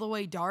not all the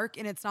way dark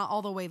and it's not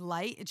all the way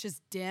light. It's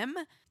just dim.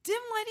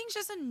 Dim lighting's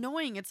just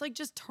annoying. It's like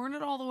just turn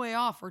it all the way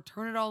off or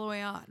turn it all the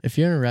way on. if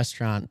you're in a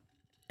restaurant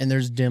and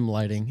there's dim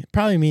lighting, it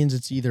probably means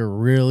it's either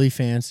really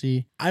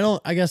fancy.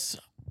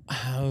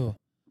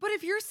 But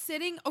if you're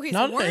sitting, okay,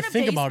 Now so that we're I in a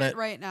think about basement it-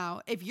 right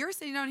now. If you're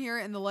sitting down here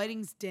and the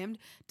lighting's dimmed,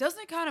 doesn't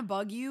it kind of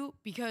bug you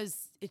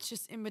because it's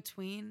just in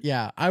between?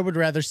 Yeah, I would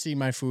rather see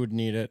my food and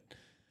eat it.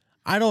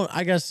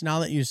 I guess now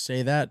that you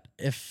say that,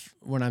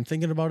 when I'm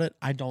thinking about it,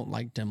 I don't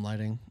like dim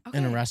lighting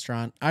in a Okay.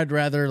 restaurant. I'd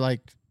rather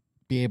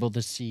be able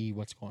to see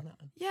what's going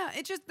on. Yeah,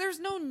 it just, there's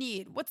no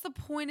need. What's the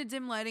point of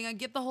dim lighting? I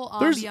get the whole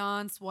There's-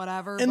 ambiance,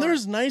 whatever. And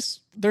but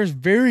there's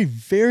very,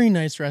 very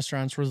nice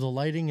restaurants where the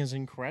lighting is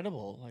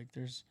incredible.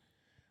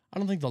 I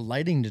don't think the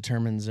lighting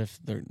determines if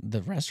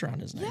the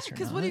restaurant is nice yeah, or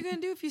because not. what are you going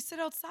to do if you sit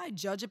outside?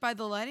 Judge it by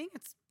the lighting?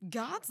 It's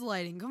God's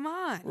lighting. Come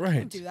on. You Right.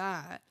 can't do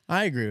that.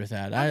 I agree with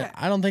that. Okay.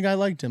 I don't think I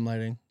like dim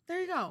lighting. There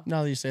you go.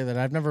 Now that you say that,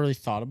 I've never really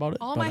thought about it.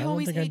 All but my I don't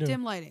homies think I hate do.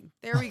 dim lighting.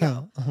 There we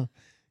go.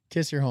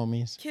 Kiss your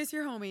homies. Kiss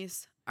your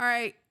homies. All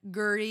right,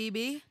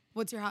 Grebe,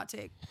 what's your hot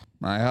take?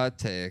 My hot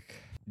take: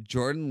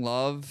 Jordan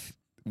Love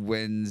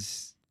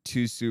wins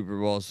 2 Super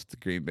Bowls with the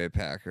Green Bay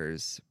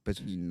Packers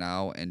between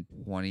now and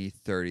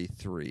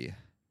 2033.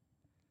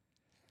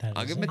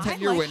 I'll give him a I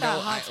 10-year like window. that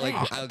hot take.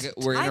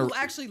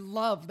 I actually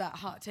love that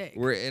hot take.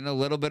 We're in a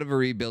little bit of a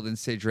rebuilding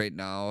stage right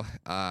now.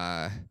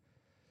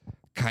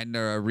 Kind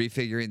of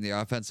refiguring the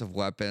offensive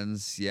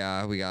weapons.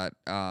 Yeah, we got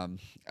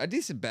a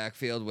decent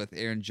backfield with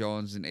Aaron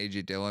Jones and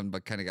A.J. Dillon,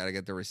 but kind of got to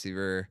get the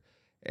receiver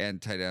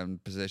and tight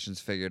end positions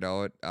figured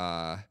out.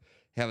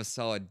 Have a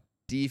solid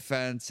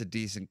defense, a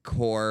decent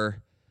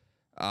core.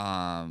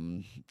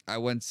 I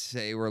wouldn't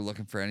say we're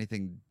looking for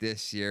anything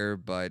this year,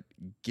 but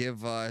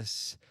give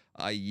us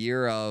a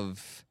year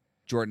of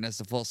Jordan as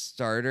the full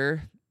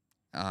starter.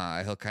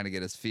 He'll kind of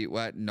get his feet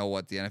wet and know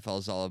what the NFL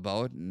is all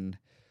about. And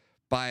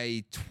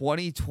by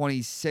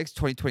 2026,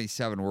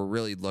 2027, we're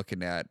really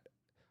looking at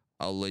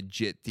a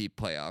legit deep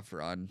playoff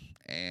run.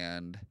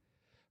 And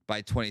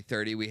by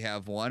 2030, we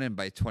have 1. And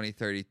by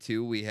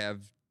 2032, we have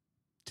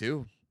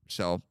 2.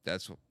 So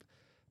that's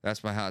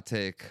my hot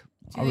take.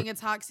 Do you think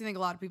it's hot because you think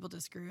a lot of people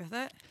disagree with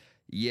it?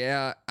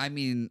 Yeah, I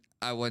mean,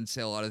 I wouldn't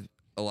say a lot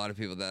of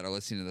people that are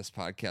listening to this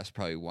podcast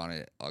probably want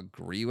to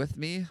agree with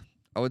me,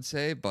 I would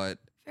say, but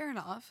Fair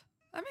enough.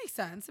 That makes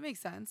sense. It makes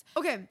sense.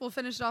 Okay, we'll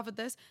finish it off with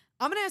this.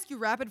 I'm going to ask you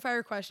rapid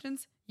fire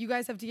questions. You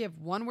guys have to give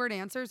one word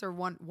answers or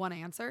one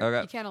answer.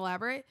 Okay. You can't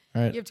elaborate.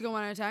 All right. You have to go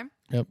one at a time.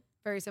 Yep.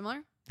 Very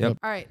similar. Yep.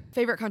 All right.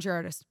 Favorite country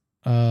artist?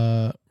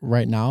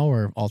 Right now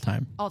or all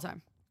time? All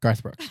time.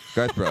 Garth Brooks.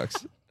 Garth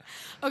Brooks.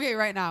 Okay,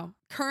 right now.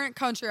 Current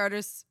country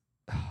artist.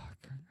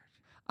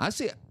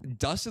 Honestly,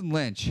 Dustin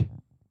Lynch.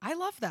 I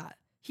love that.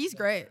 He's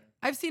great.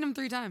 I've seen him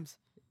 3 times.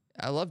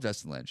 I love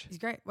Dustin Lynch. He's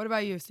great. What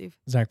about you, Steve?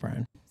 Zach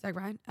Bryan. Zach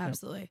Bryan?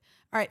 Absolutely.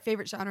 All right.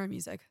 Favorite genre of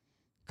music?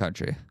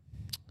 Country.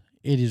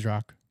 80s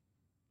rock.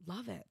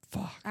 Love it.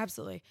 Fuck.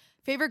 Absolutely.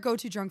 Favorite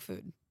go-to drunk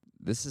food?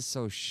 This is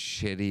so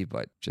shitty,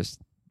 but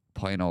just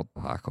plain old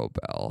Taco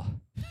Bell.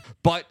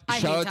 But I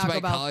shout hate out to Taco my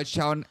Bell. college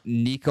town,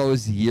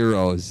 Nico's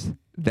Gyros.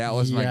 That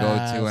was my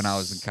go-to when I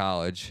was in Yes.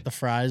 college. The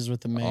fries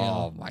with the mayo.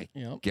 Oh my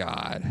Yep.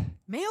 God.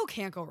 Mayo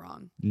can't go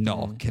wrong.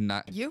 No,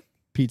 cannot. You?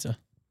 Pizza.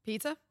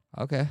 Pizza?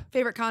 Okay.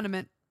 Favorite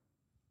condiment?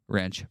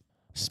 Ranch.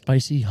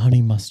 Spicy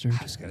honey mustard.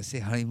 I was going to say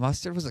honey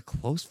mustard was a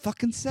close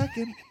fucking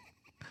second.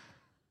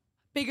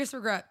 Biggest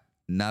regret?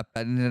 Not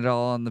betting it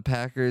all on the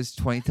Packers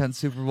 2010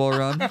 Super Bowl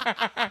run.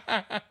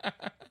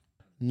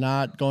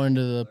 Not going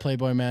to the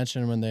Playboy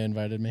Mansion when they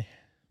invited me.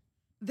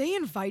 They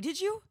invited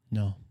you?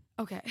 No.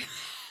 Okay.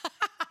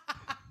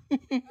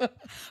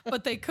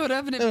 But they could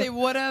have, and if they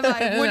would have,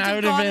 I wouldn't I have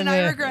would have gone, been and I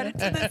there. regret it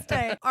to this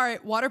day. All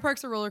right, water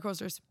parks or roller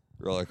coasters?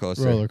 Roller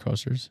coaster. Roller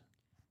coasters.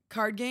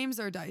 Card games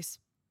or dice?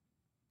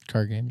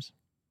 Card games.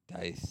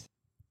 Dice.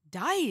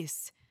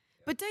 Dice.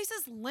 But dice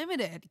is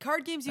limited.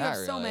 Card games, you Not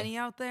have so really. many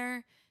out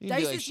there. You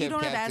Dice can do, is Ship you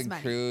don't have as Captain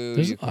many. Crew.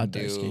 There's you a lot of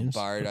can dice do games.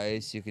 bar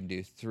dice. You can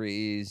do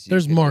threes. You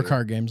There's can more do-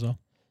 card games, though.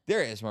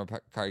 There is more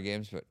card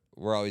games, but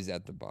we're always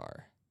at the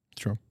bar.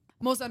 True.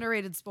 Most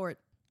underrated sport?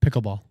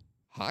 Pickleball.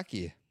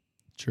 Hockey.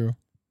 True.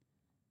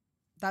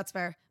 That's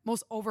fair.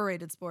 Most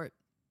overrated sport?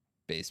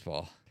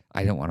 Baseball.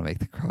 I don't want to make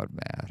the crowd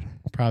mad.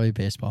 Probably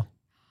baseball.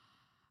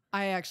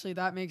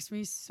 That makes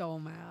me so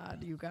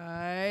mad, you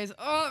guys.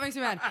 Oh, it makes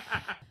me mad.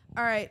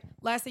 All right,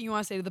 last thing you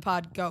want to say to the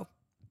pod, go.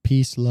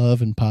 Peace,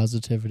 love, and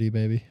positivity,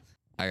 baby.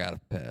 I got to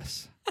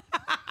piss.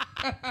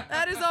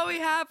 That is all we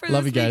have for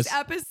Love this you week's guys.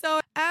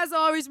 episode. As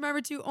always,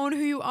 remember to own who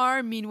you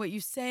are, mean what you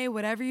say,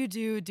 whatever you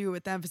do it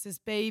with emphasis,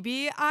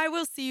 baby. I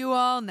will see you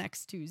all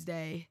next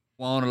Tuesday.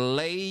 Want to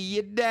lay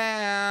you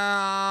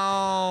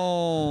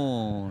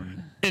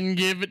down. And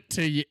give it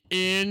to you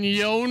in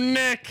your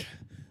neck.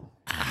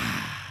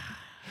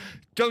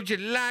 Don't you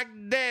like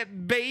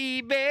that,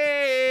 baby?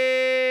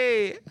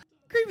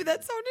 Creepy,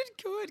 that sounded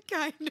good,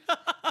 kind of.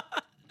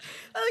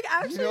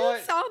 Actually know didn't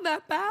what? sound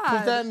that bad.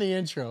 Put that in the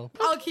intro.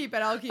 I'll keep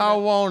it. I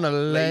want to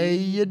lay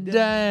you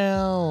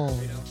down.